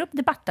dyker upp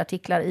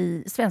debattartiklar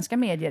i svenska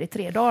medier i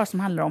 3 dagar som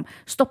handlar om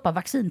stoppa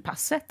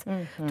vaccinpasset.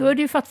 Då är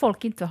det ju för att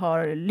folk inte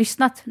har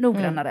lyssnat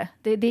noggrannare.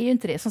 Det är ju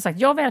inte det. Som sagt,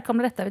 jag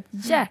välkomnar detta. Ett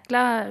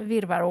jäkla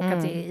virvar att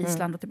åka till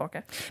Island och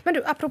tillbaka. Men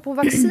du, apropå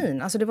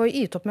vaccin. Alltså det var ju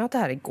EU-toppmöte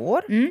här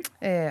igår.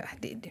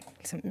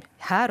 Liksom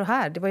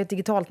här. Det var ju ett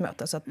digitalt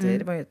möte, så att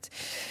det var ju ett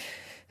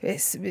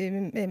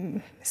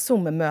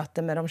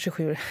Zoom-möte med de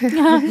 27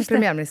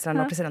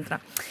 premiärministrarna och presidenterna.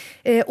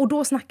 Och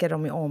då snackade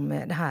de ju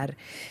om det här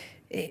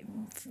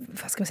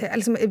vad ska man säga,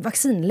 liksom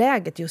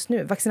vaccinläget just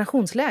nu,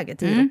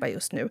 vaccinationsläget i Europa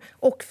just nu.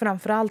 Och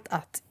framförallt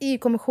att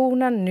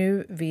EU-kommissionen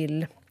nu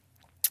vill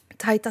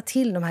tajta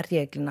till de här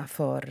reglerna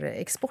för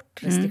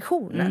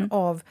exportrestriktioner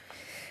av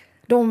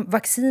de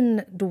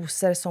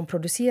vaccindoser som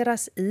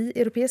produceras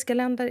i europeiska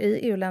länder, i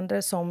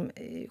EU-länder, som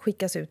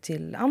skickas ut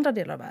till andra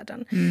delar av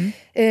världen.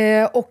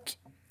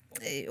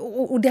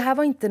 Och det här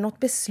var inte något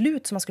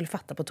beslut som man skulle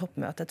fatta på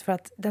toppmötet, för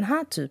att den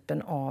här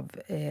typen av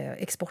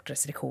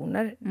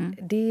exportrestriktioner,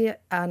 det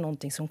är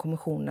någonting som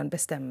kommissionen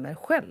bestämmer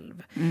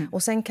själv.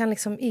 Och sen kan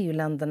liksom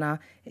EU-länderna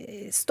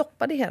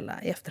stoppa det hela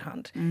i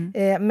efterhand.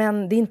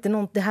 Men det är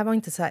inte det här var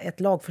inte så här ett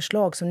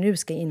lagförslag som nu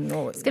ska in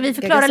och... Ska vi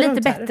förklara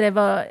lite bättre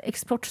vad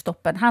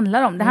exportstoppen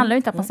handlar om? Det handlar ju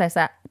inte om att man säger så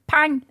här,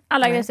 pang,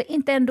 alla gör sig,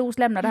 inte en dos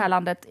lämnar det här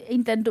landet. Det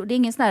är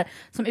ingen sån här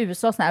som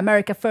USA, sån här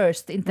America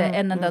first, inte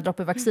en enda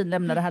droppe vaccin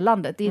lämnar det här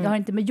landet. Det har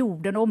inte med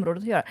jorden och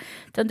området att göra.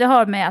 Utan det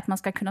har med att man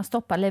ska kunna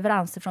stoppa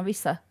leveranser från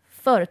vissa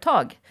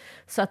företag.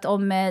 Så att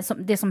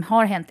det som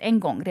har hänt en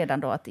gång redan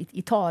då, att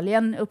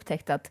Italien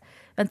upptäckte att,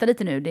 vänta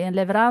lite nu, det är en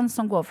leverans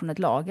som går från ett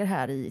lager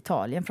här i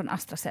Italien, från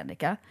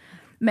AstraZeneca,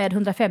 med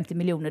 150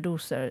 miljoner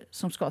doser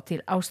som ska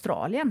till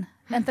Australien.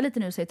 Vänta lite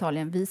nu, säger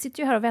Italien. Vi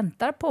sitter ju här och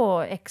väntar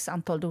på x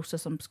antal doser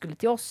som skulle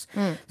till oss.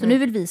 Så nu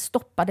vill vi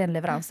stoppa den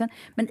leveransen.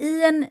 Men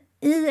i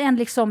en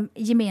liksom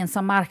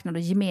gemensam marknad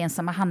och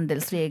gemensamma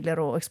handelsregler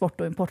och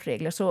export- och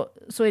importregler så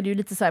är det ju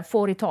lite så här,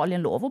 får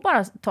Italien lov att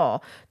bara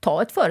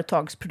ta ett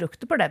företags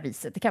produkter på det där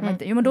viset? Det kan man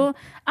inte. Jo, men då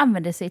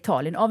använder sig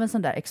Italien av en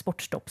sån där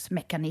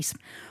exportstoppsmekanism.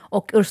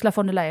 Och Ursula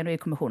von der Leyen och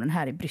EU-kommissionen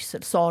här i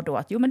Bryssel sa då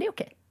att jo, men det är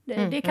okej.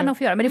 Det kan de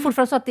få göra. Men det är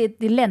fortfarande så att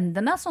det är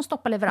länderna som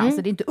stoppar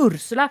leveranser. Det är inte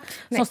Ursula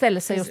som ställer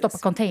sig och stoppar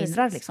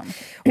containrar. Liksom.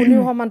 Och nu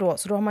har man då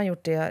har man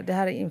gjort det. Det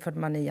här införde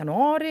man i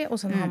januari. Och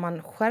sen har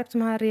man skärpt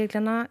de här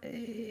reglerna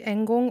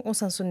en gång. Och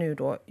sen så nu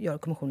då gör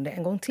kommissionen det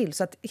en gång till.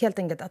 Så att helt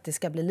enkelt att det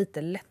ska bli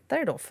lite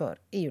lättare då för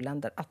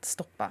EU-länder att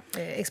stoppa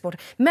export.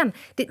 Men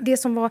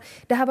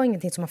det här var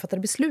ingenting som man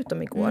fattade beslut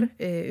om igår.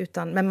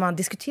 Men man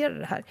diskuterade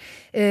det här.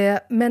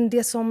 Men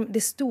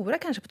det stora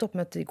kanske på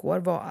toppmötet igår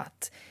var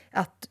att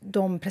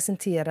de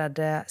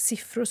presenterade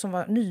siffror som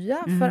var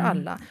nya för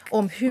alla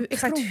om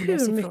exakt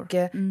hur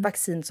mycket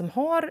vaccin som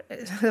har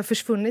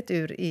försvunnit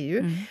ur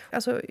EU.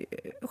 Alltså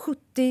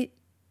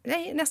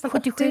nästan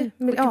 77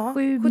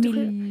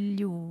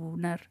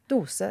 miljoner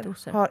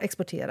doser har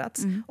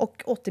exporterats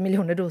och 80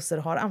 miljoner doser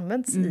har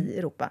använts i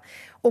Europa.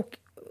 Och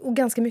Och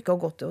ganska mycket har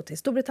gått till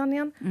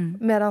Storbritannien.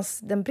 Medan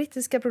den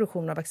brittiska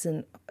produktionen av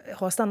vaccin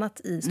har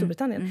stannat i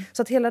Storbritannien.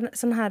 Så att hela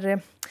sån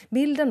här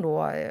bilden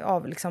då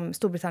av liksom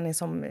Storbritannien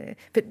som...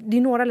 För det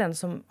är några länder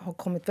som har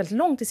kommit väldigt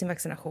långt i sin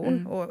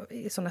vaccination. Och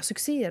sådana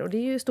succéer. Och det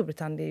är ju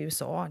Storbritannien, det är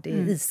USA, det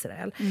är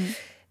Israel.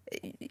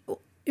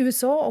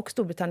 USA och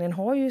Storbritannien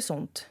har ju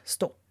sånt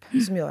stopp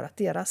som gör att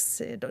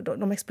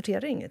de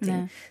exporterar ingenting.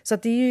 Nej. Så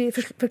att det är ju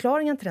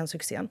förklaringen till den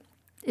succén.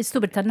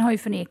 Storbritannien har ju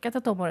förnekat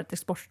att de har ett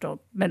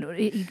exportstopp. Men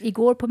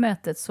igår på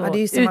mötet så... Ja, det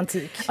är ju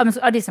semantik.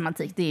 Det är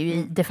semantik. Det är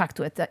ju de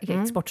facto ett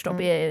exportstopp.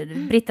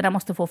 Britterna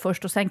måste få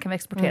först och sen kan vi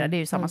exportera. Det är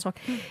ju samma sak.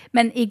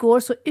 Men igår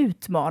så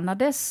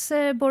utmanades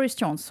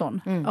Boris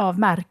Johnson av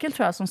Merkel,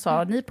 tror jag, som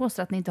sa ni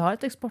påstår att ni inte har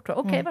ett exportstopp.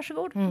 Okej,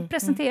 varsågod.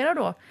 Presentera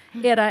då.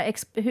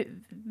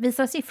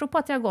 Visa siffror på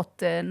att det har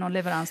gått någon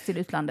leverans till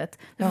utlandet.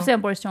 Vi får se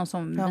om Boris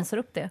Johnson visar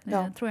upp det.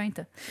 Det tror jag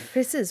inte.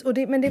 Precis.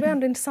 Men det var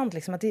ändå intressant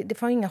liksom, att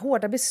det var inga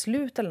hårda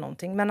beslut eller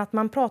någonting. Men att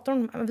man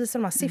visar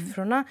de här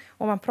siffrorna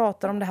och man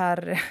pratar om det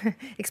här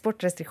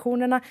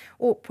exportrestriktionerna.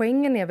 Och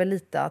poängen är väl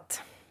lite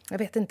att, jag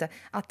vet inte,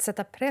 att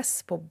sätta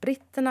press på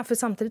britterna. För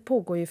samtidigt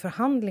pågår ju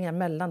förhandlingar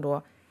mellan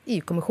då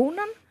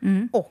EU-kommissionen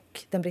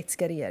och den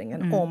brittiska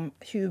regeringen om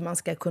hur man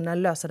ska kunna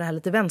lösa det här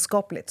lite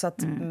vänskapligt. Så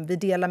att vi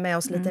delar med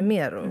oss lite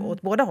mer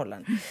åt båda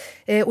hållen.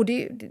 Och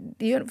det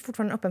är ju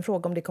fortfarande en öppen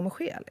fråga om det kommer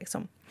ske.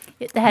 Liksom.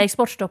 Det här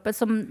exportstoppet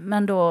som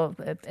man då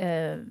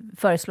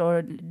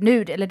föreslår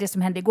nu, eller det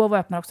som hände igår var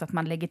öppnar också att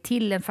man lägger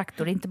till en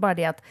faktor. Inte bara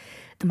det att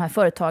de här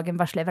företagen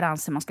vars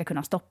leveranser man ska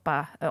kunna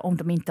stoppa om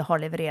de inte har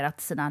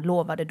levererat sina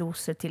lovade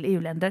doser till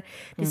EU-länder.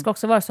 Det ska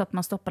också vara så att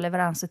man stoppar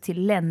leveranser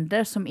till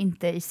länder som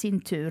inte i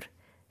sin tur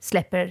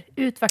släpper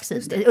ut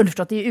vaccin.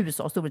 Underförstått, det är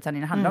USA och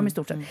Storbritannien handlar om i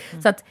stort sett.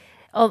 Så att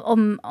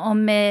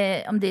om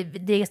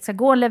det ska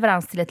gå en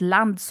leverans till ett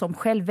land som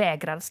själv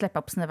vägrar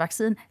släppa på sina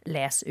vaccin,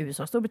 läs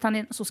USA och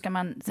Storbritannien, så ska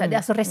man säga, det är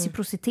alltså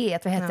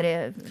reciprocitet, vad heter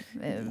det?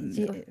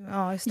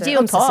 Ge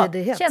och ta,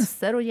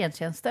 tjänster och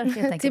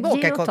gentjänster.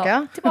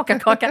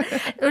 Tillbakakaka.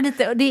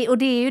 Och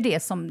det är ju det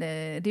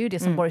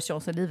som Boris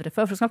Johnson livade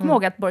för. För ska man komma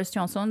ihåg att Boris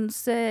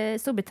Johnsons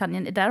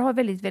Storbritannien, där har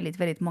väldigt, väldigt,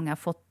 väldigt många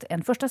fått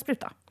en första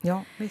spruta.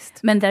 Ja,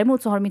 visst. Men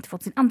däremot så har de inte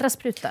fått sin andra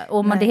spruta. Och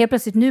om det helt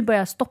plötsligt nu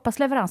börjar stoppas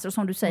leveranser, och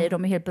som du säger,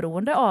 de är helt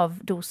beroende av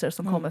doser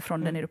som kommer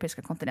från den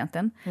europeiska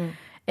kontinenten.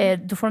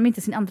 Då får de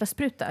inte sin andra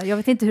spruta. Jag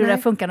vet inte hur det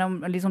funkar,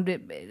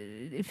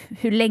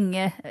 hur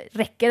länge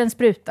räcker en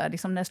spruta,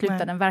 liksom när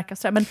slutar den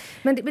verka. Men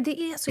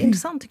det är så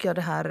intressant tycker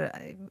jag,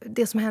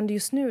 det som händer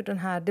just nu, den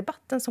här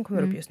debatten som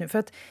kommer upp just nu. För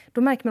att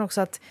då märker man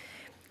också att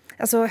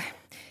alltså,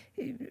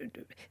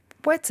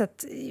 på ett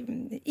sätt,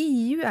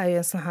 EU är ju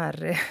en sån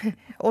här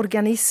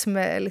organism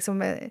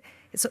liksom,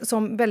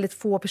 som väldigt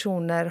få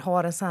personer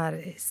har en sån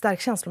här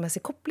stark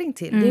känslomässig koppling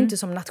till. Det är ju inte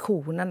som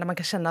nationen där man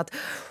kan känna att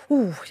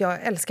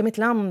jag älskar mitt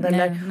land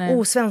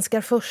eller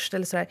svenskar först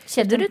eller sådär.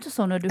 Känner du inte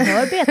så när du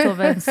hör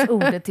Beethovens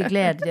ord till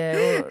glädje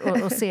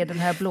och ser den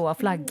här blåa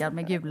flaggan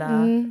med gula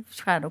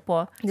stjärnor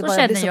på? Så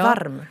känner jag.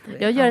 Varm.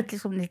 Jag gör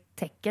ett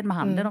tecken med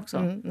handen också.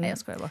 Nej, jag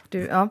skojar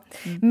bara.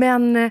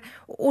 Men,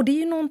 och det är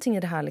ju någonting i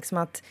det här liksom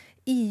att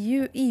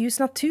EUs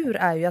natur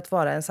är ju att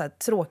vara en så här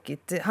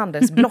tråkigt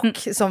handelsblock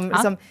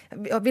som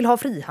vill ha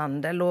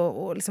frihandel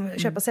och liksom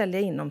köpa och sälja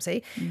inom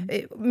sig.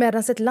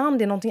 Medan ett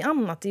land är någonting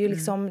annat. Det är ju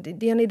liksom,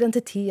 det är en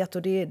identitet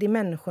och det är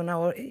människorna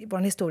och vår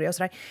historia och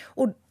sådär.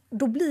 Och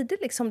då blir det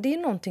liksom, det är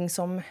någonting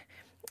som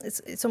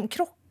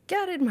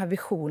krockar i de här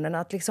visionerna.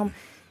 Att liksom,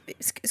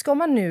 ska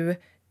man nu...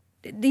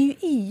 Det är ju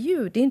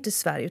EU, det är inte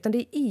Sverige, utan det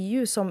är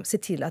EU som ser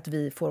till att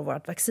vi får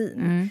vårt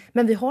vaccin.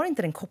 Men vi har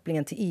inte den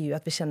kopplingen till EU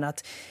att vi känner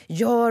att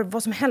gör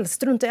vad som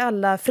helst runt i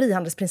alla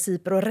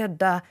frihandelsprinciper och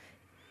rädda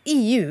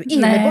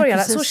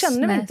EU-medborgarna. Så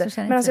känner vi inte.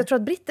 Men alltså, jag tror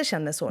att britter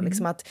känner så.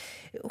 Liksom att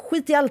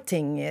skit i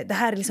allting. Det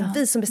här är liksom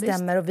vi som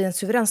bestämmer och vi är en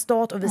suverän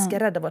stat och vi ska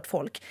rädda vårt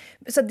folk.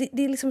 Så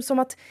det är liksom som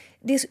att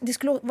det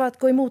skulle vara att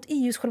gå emot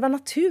EUs själva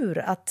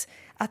natur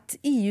att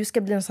EU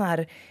ska bli en sån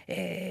här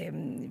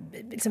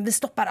liksom, vi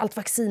stoppar allt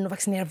vaccin och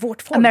vaccinerar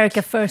vårt folk.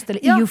 America first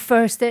eller EU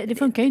first, det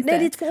funkar ju inte. Nej,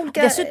 det är två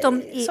olika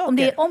dessutom,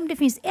 om det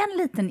finns en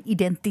liten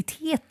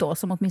identitet då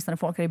som åtminstone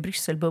folk här i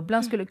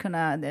Brysselbubblan skulle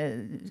kunna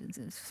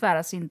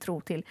svära sin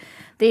tro till,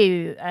 det är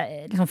ju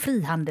liksom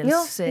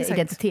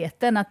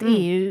frihandelsidentiteten. Att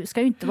EU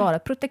ska ju inte vara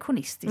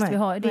protektionistiskt. Vi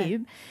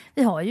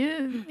har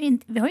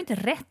ju inte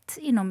rätt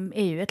inom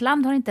EU. Ett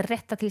land har inte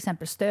rätt att till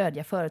exempel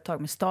stödja företag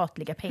med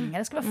statliga pengar.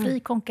 Det ska vara fri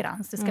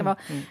konkurrens. Det ska vara,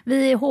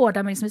 vi är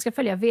hårda, men liksom, vi ska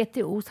följa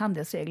WTOs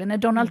handelsregler. När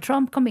Donald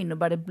Trump kom in och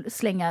började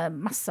slänga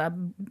massa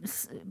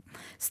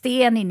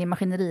sten in i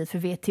maskineriet för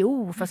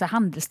WTO, för så här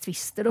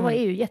handelstvister, då var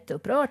EU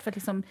jätteupprört. För att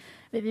liksom,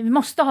 vi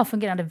måste ha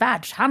fungerande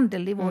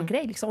världshandel i vår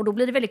grej. Liksom. Och då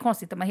blir det väldigt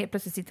konstigt att man helt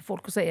plötsligt sitter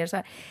folk och säger så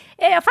här,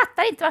 jag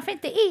fattar inte varför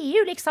inte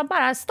EU liksom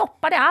bara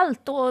stoppade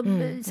allt och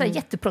så här,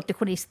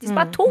 jätteprotektionistiskt.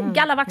 Bara tog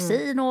alla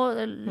vaccin och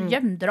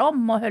gömde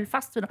dem och höll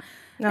fast vid dem.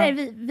 Ja.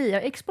 Nej, vi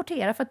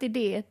exporterar för att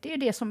det är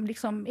det som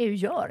liksom EU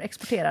gör.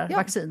 Exporterar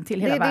vaccin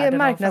till hela världen. Det är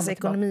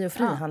marknadsekonomi och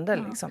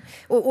frihandel. Liksom.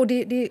 Och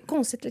det är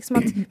konstigt liksom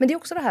att, men det är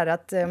också det här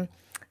att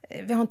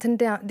vi har en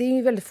tendens, det är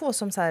ju väldigt få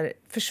som så här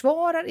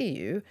försvarar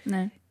EU.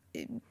 Nej.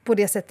 på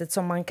det sättet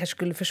som man kanske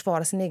skulle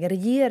försvara sin egen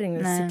regering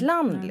eller sitt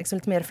land, liksom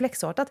lite mer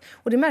reflexartat.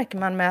 Och det märker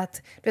man med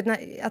att,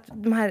 att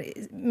de här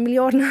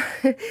miljarderna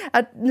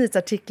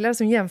nyhetsartiklar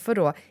som jämför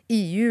då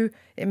EU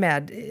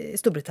med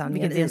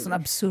Storbritannien. Det är en sån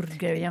absurd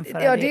grej att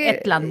jämföra. Det är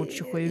ett land mot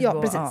 27.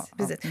 Ja,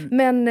 precis.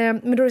 Men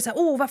då är det så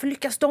här, varför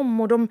lyckas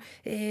de? Och de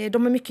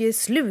är mycket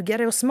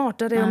slugare och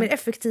smartare och mer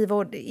effektiva.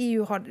 Och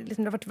EU har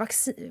liksom, det har varit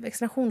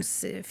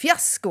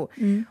vaccinationsfiasko.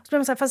 Så blir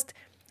man så här, fast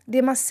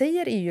det man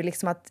säger är ju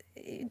liksom att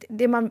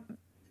det man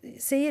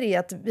säger är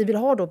att vi vill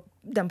ha då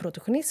den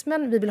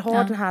protektionismen, vi vill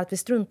ha den här att vi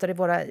struntar i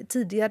våra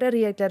tidigare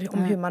regler om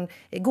hur man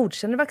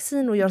godkänner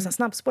vaccin och gör så här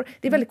snabbspår.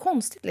 Det är väldigt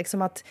konstigt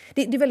liksom att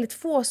det är väldigt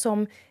få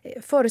som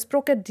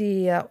förespråkar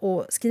det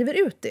och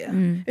skriver ut det.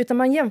 Utan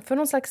man jämför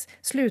någon slags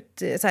så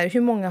här,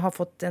 hur många har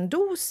fått en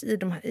dos i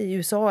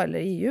USA eller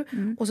EU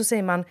och så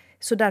säger man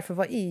så därför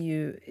var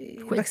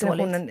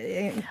EU-vaccinationen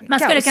man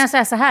skulle kunna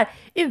säga så här,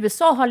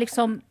 USA har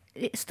liksom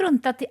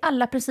struntat i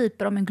alla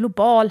principer om en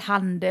global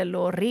handel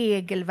och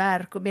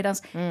regelverk, och medan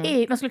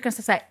man skulle kunna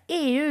säga så här,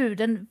 EU,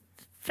 den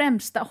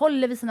främsta,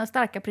 håller vi sina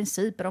starka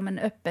principer om en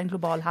öppen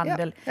global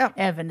handel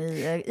även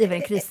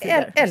i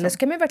kristider. Eller så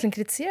kan man verkligen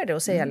kritisera det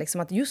och säga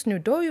liksom att just nu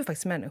dör ju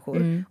faktiskt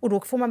människor och då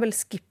får man väl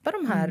skippa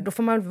de här, då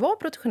får man väl vara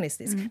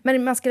protektionistisk.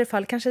 Men man ska i alla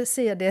fall kanske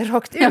se det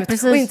rakt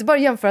ut och inte bara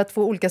jämföra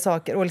två olika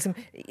saker och liksom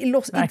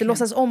inte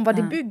låtsas om vad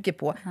det bygger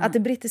på. Att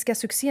den brittiska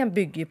succén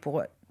bygger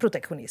på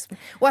protektionism.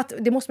 Och att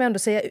det måste man ändå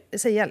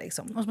säga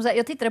liksom. Måste man säga.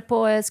 Jag tittade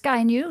på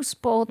Sky News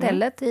på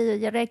hotellet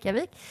i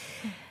Reykjavik.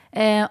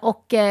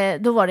 Och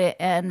då var det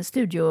en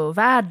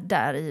studiovärd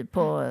där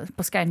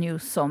på Sky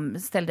News som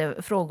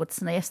ställde frågor till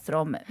sina gäster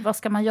om vad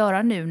ska man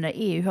göra nu när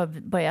EU har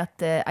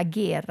börjat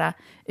agera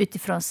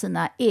utifrån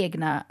sina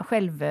egna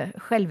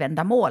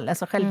självändamål,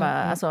 alltså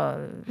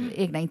alltså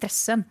egna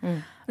intressen.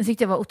 Det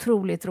tyckte jag var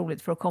otroligt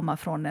roligt för att komma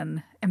från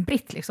en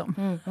britt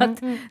liksom.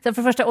 Så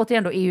för det första,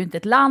 återigen då, EU inte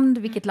ett land,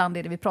 vilket land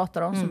är det vi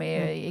pratar om som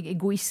är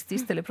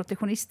egoistiskt eller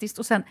protektionistiskt,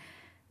 och sen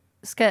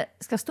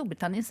Ska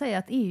Storbritannien säga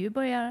att EU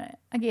börjar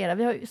agera?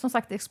 Vi har ju som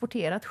sagt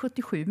exporterat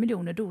 77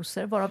 miljoner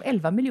doser, varav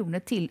 11 miljoner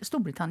till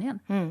Storbritannien.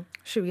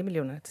 20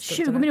 miljoner till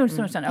Storbritannien. 20 miljoner till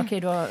Storbritannien.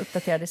 Okej, du har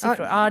uppdaterade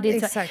siffror. Ja, det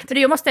är exakt.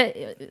 Men jag måste...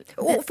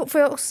 Och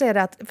får jag också säga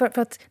det att, för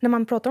att när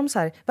man pratar om så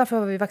här, varför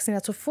har vi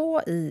vaccinerat så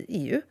få i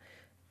EU?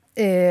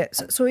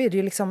 Så är det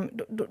ju liksom,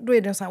 då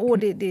är det så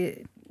här,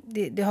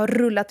 det har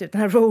rullat ut,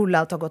 den här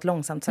rollout har gått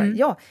långsamt. Så här,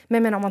 ja,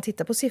 men om man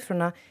tittar på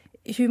siffrorna,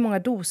 hur många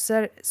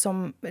doser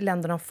som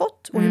länderna har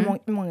fått och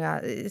hur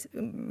många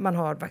man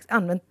har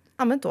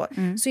använt då,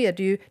 så är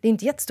det är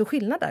inte jättestor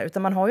skillnad där,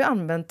 utan man har ju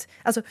använt,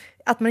 alltså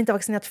att man inte har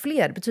vaccinerat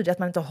fler betyder att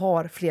man inte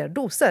har fler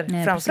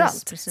doser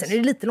framförallt. Precis. Sen är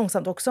det lite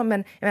långsamt också,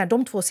 men jag menar,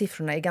 de två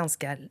siffrorna är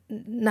ganska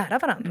nära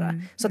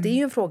varandra. Så det är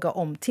ju en fråga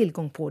om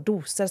tillgång på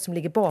doser som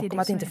ligger bakom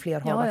att inte fler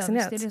har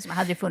vaccinerats.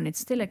 Hade det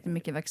funnits tillräckligt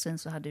mycket vaccin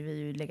så hade vi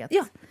ju legat...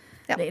 Ja.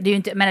 Det är ju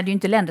inte, men det är ju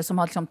inte länder som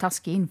har liksom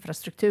taskig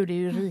infrastruktur. Det är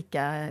ju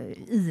rika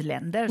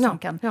i-länder som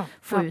kan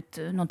få ut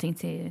någonting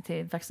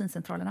till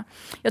vaccincentralerna.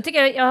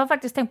 Jag har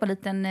faktiskt tänkt på en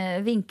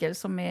liten vinkel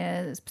som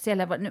är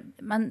speciell.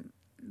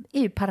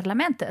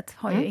 EU-parlamentet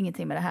har ju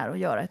ingenting med det här att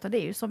göra, utan det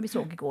är ju som vi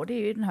såg igår, det är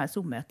ju de här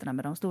Zoom-mötena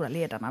med de stora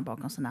ledarna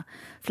bakom sina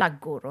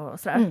flaggor och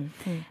sådär.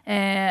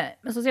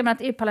 Men så ser man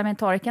att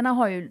EU-parlamentarikerna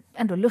har ju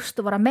ändå lust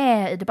att vara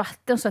med i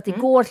debatten, så att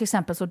igår till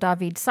exempel så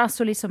David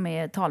Sassoli som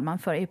är talman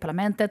för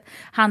EU-parlamentet,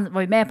 han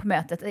var ju med på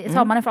mötet.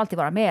 Talmannen får alltid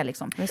vara med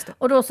liksom.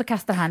 Och då så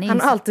kastar han in...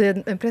 Han har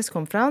alltid en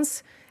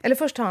presskonferens. Eller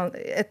först har han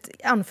ett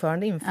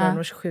anförande inför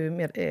de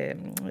 27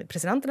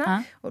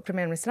 presidenterna och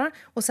premiärministrarna,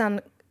 och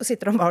sen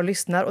sitter de bara och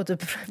lyssnar och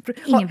typ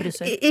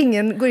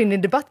ingen går in i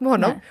debatt med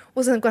honom. Nej.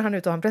 Och sen går han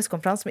ut och har en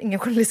presskonferens som ingen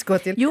journalist går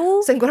till.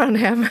 Sen går han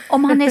hem.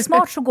 Om han är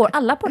smart så går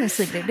alla på den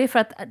sidan. Det är för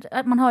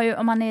att man har ju,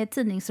 om man är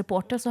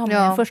tidningsreporter så har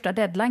man en första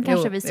deadline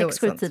kanske vid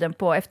 6-7-tiden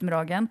på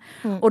eftermiddagen.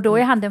 Och då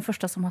är han den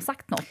första som har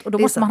sagt något. Och då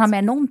måste man ha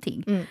med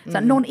någonting. Så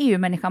någon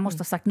EU-människa måste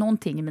ha sagt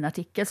någonting i min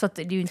artikel. Så att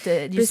det är ju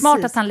inte, det är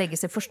smart att han lägger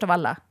sig först av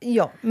alla.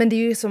 Ja, men det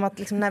är ju som att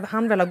liksom, när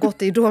han väl har gått,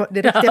 det är då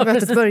det riktiga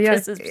mötet börjar.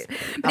 Precis.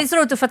 Men det är så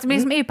roligt för att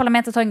liksom,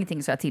 EU-parlamentet har ingenting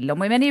att säga till om.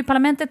 Men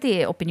EU-parlamentet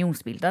är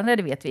opinionsbildande,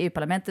 det vet vi.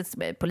 EU-parlamentets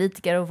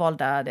politiker och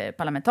valda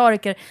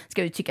parlamentariker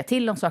ska ju tycka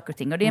till om saker och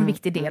ting. Och det är en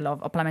viktig del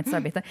av parlamentets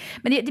arbete.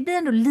 Men det blir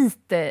ändå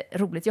lite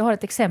roligt. Jag har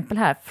ett exempel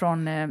här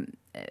från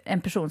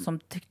en person som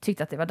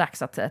tyckte att det var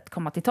dags att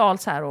komma till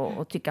tals här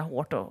och tycka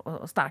hårt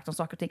och starkt om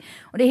saker och ting.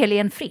 Och det är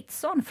Helene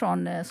Fritzon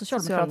från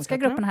socialdemokratiska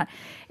gruppen här.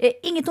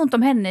 Inget ont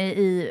om henne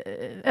i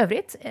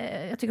övrigt.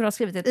 Jag tycker hon har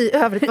skrivit ett... I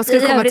övrigt, vad ska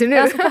du komma till nu?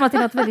 Jag ska komma till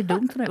något väldigt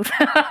dumt hon har gjort.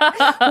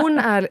 Hon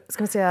är,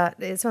 ska man säga,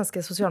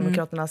 svenska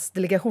Socialdemokraternas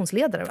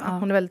delegationsledare, va?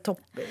 Hon är väldigt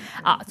topp.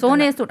 Ja, så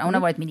hon är stor. Hon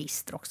har varit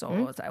minister också.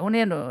 Och så här. Hon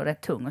är ändå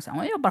rätt tung och så här.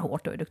 Hon jobbar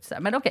hårt och är duktig. Så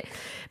här. Men okej.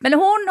 Men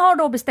hon har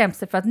då bestämt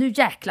sig för att nu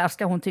jäklar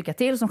ska hon tycka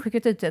till, som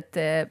skickat ut ett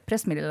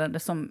pressmeddelande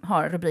som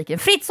har rubriken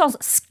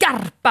Fritzons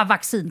skarpa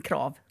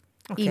vaccinkrav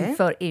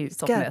inför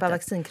EU-toppmötet. Skarpa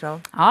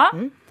vaccinkrav. Ja,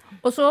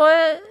 och så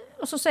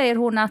och så säger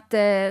hon att,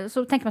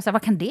 så tänker man så här,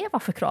 vad kan det vara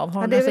för krav?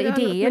 Har hon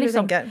idéer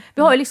liksom?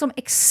 Vi har ju liksom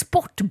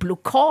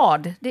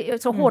exportblockad.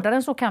 Så hårdare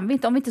än så kan vi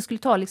inte. Om vi inte skulle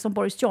ta liksom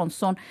Boris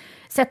Johnson,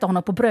 sätta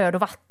honom på bröd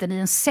och vatten i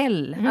en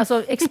cell.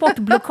 Alltså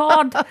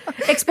exportblockad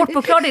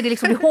är det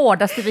liksom det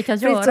hårdaste vi kan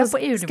göra på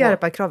EU-nivå.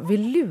 Skarpa krav. Vi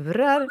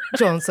lurar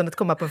Johnson att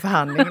komma på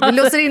förhandling. Vi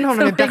låser in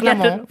honom i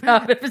Berlamont.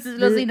 Ja, precis.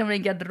 Låser in honom i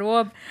en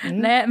garderob.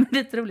 Nej, men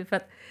det är roligt för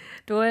att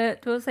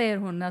då säger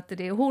hon att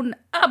det hon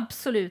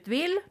absolut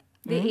vill,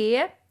 det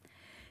är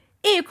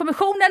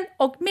EU-kommissionen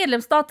och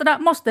medlemsstaterna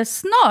måste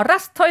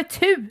snarast ta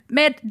itu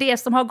med det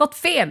som har gått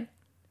fel.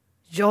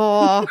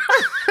 Ja!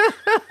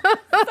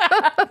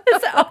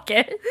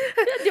 Okej,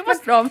 det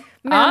var bra.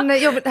 Men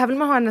här vill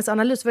man ha hennes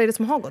analys. Vad är det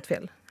som har gått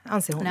fel,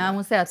 anser hon? Nej,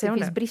 hon säger att det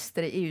finns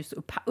brister i EUs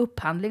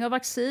upphandling av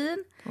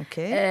vaccin.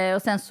 Okay.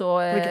 Och sen så...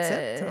 På vilket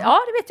sätt? Ja,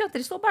 det vet jag inte.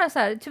 Det står bara så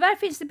här. Tyvärr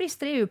finns det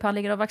brister i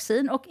EU-upphandlingen av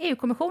vaccin och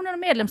EU-kommissionen och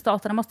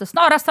medlemsstaterna måste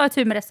snarast ta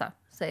itu med dessa,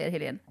 säger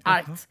Helene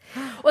argt.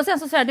 Och sen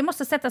så säger det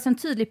måste sättas en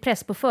tydlig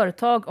press på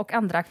företag och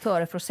andra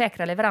aktörer för att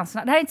säkra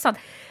leveranserna. Det här är inte sant.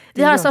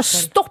 Vi har alltså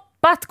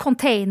stoppat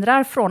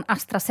containrar från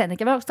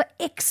AstraZeneca. Vi har också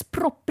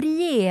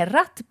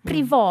exproprierat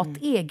privat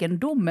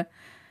egendom.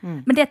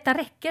 Men detta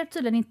räcker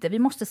tydligen inte. Vi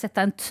måste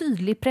sätta en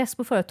tydlig press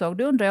på företag.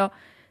 Då undrar jag,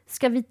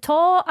 ska vi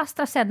ta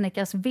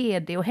AstraZenecas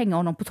vd och hänga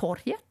honom på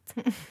torget?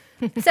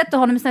 Sätta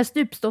honom i sån här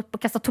stupstopp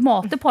och kasta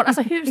tomater på honom.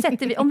 Alltså hur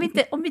sätter vi,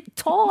 om vi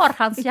tar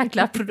hans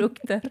jäkla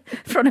produkter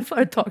från en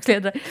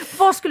företagsledare,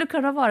 vad skulle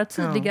kunna vara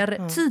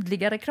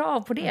tydligare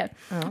krav på det?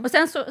 Och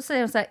sen så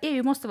säger hon så här,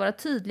 EU måste vara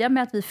tydliga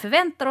med att vi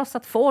förväntar oss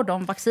att få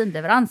de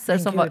vaccinleveranser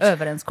som var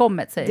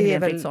överenskommet, säger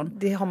Helene Fritzon.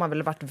 Det har man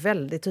väl varit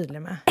väldigt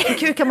tydlig med.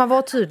 Hur kan man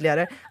vara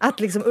tydligare? Att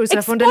liksom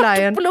Ursula von der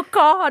Leyen...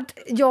 Exportblockad!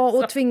 Ja,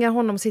 och tvinga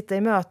honom sitta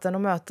i möten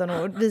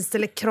och vi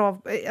ställer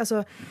krav.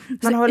 Alltså,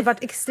 man har väl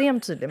varit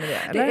extremt tydlig med det,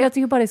 eller? Jag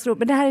tycker bara det är så.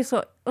 Men det här är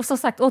så, och som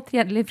sagt,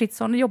 återigen, Helene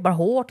Fritzon jobbar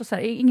hårt och så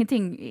här,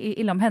 ingenting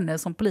illa om henne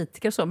som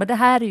politiker och så, men det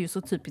här är ju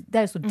så typiskt, det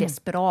här är så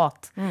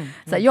desperat.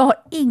 Så här, jag har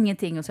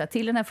ingenting att säga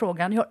till den här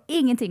frågan, jag har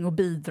ingenting att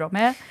bidra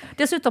med.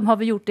 Dessutom har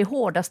vi gjort det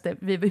hårdaste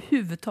vi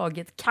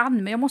överhuvudtaget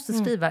kan, men jag måste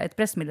skriva ett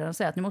pressmeddelande och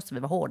säga att nu måste vi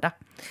vara hårda.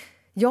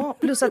 Ja,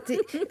 plus att det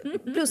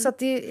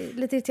är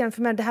lite irriterande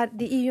för mig.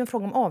 Det är ju en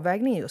fråga om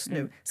avvägning just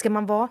nu. Ska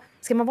man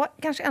vara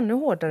kanske ännu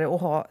hårdare och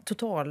ha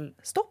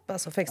totalstopp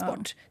alltså för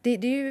export? Ja.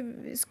 Det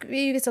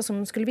är ju vissa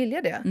som skulle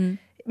vilja det.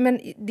 Men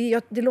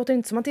det låter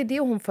inte som att det är det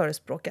hon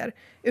förespråkar.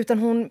 Utan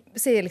hon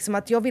säger liksom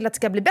att jag vill att det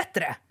ska bli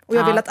bättre. Och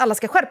jag vill att alla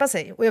ska skärpa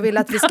sig. Och jag vill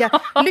att vi ska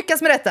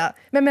lyckas med detta.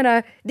 Men jag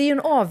menar, det är ju en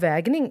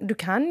avvägning.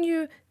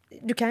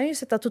 Du kan ju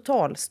sätta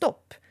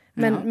totalstopp.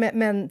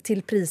 Men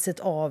till priset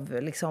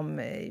av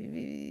liksom,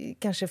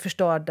 kanske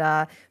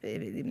förstörda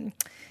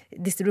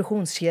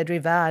distributionskedjor i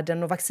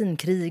världen och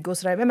vaccinkrig och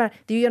sådär. Men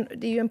det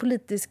är ju en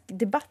politisk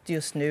debatt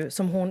just nu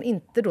som hon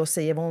inte då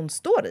säger vad hon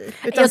står i.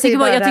 Jag tycker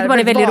bara det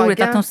är väldigt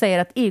roligt att hon säger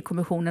att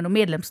EU-kommissionen och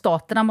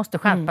medlemsstaterna måste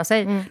skärpa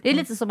sig. Det är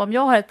lite som om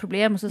jag har ett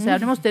problem och så säger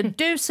jag, nu måste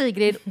du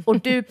Sigrid och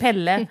du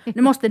Pelle,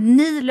 nu måste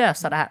ni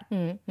lösa det här.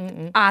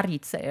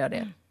 Argt säger jag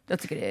det. Jag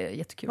tycker det är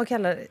jättekul. Vad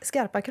kallar det?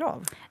 Skarpa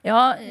krav?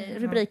 Ja,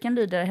 rubriken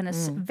lyder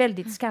hennes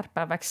väldigt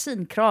skarpa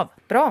vaccinkrav.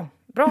 Bra.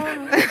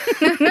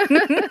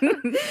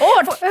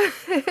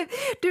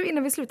 Du,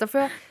 innan vi slutar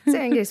får jag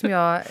säga en grej som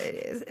jag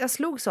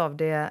slogs av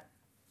det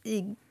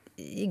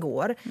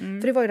igår.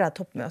 För det var ju det här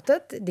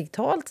toppmötet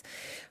digitalt.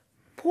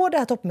 På det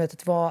här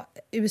toppmötet var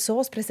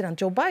USAs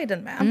president Joe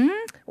Biden med.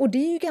 Och det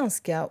är ju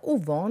ganska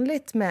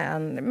ovanligt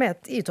med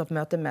ett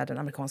EU-toppmöte med en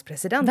amerikansk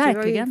president.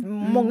 Verkligen. Det var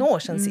ju många år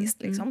sedan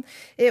sist. Liksom.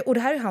 Och det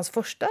här är hans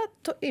första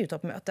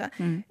EU-toppmöte.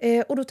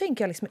 Och då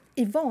tänker jag liksom,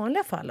 i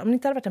vanliga fall, om det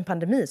inte hade varit en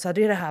pandemi så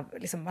hade det här,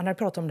 liksom, man hade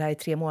pratat om det här i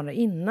 3 månader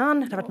innan.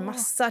 Det hade varit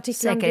massa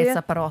artiklar.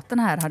 Säkerhetsapparaten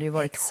här hade ju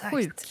varit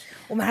sjuk.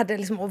 Och man hade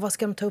liksom, vad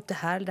ska de ta upp det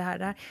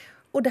här.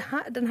 Och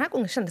den här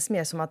gången kändes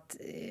mer som att,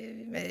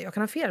 jag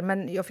kan ha fel,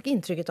 men jag fick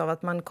intrycket av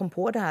att man kom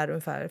på det här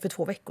ungefär för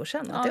 2 veckor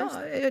sedan.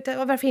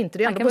 Varför inte?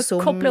 Det är ändå på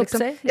Zoom. Koppla upp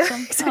sig.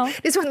 Liksom.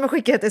 Det är som att man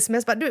skickar ett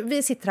sms.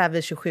 Vi sitter här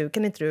vid 27,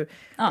 kan inte du?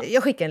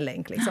 Jag skickar en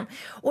länk. Liksom.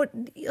 Och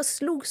jag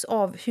slogs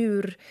av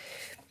hur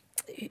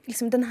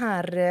liksom den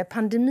här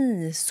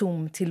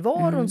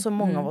pandemi-zoom-tillvaron som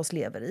många av oss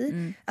lever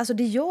i. Alltså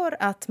det gör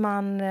att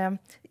man...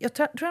 Jag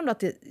tror ändå att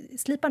det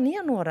slipar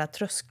ner några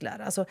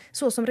trösklar. Alltså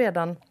så som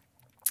redan...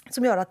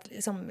 Som gör att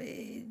liksom,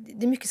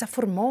 det är mycket så här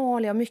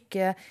formalia och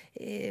mycket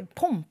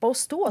pompa och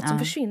ståt som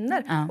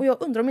försvinner. Och jag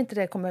undrar om inte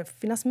det kommer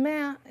finnas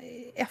med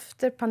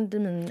efter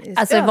pandemin.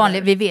 Alltså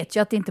vi vet ju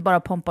att det inte bara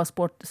pompa och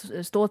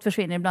ståt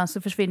försvinner. Ibland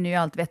så försvinner ju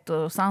allt vett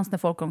och sans när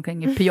folk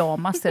omkring i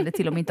pyjamas eller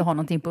till och med inte har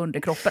någonting på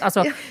underkroppen.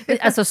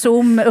 Alltså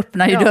Zoom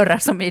öppnar ju dörrar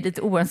som är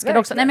lite oönskade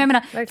också. Nej,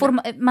 men jag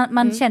menar,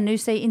 man känner ju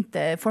sig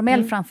inte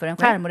formell framför en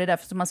skärm och det är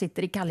därför som man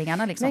sitter i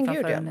kallingarna liksom,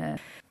 framför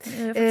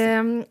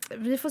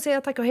vi får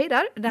säga tack och hej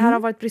där. Det här har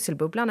varit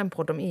Brysselbubblan, en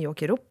podd om EU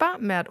och Europa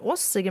med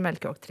oss, Sigrid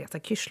Melker och Teresa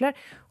Kyschler.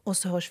 Och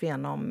så hörs vi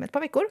igen om ett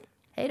par veckor.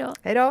 Hej då.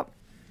 Hej då.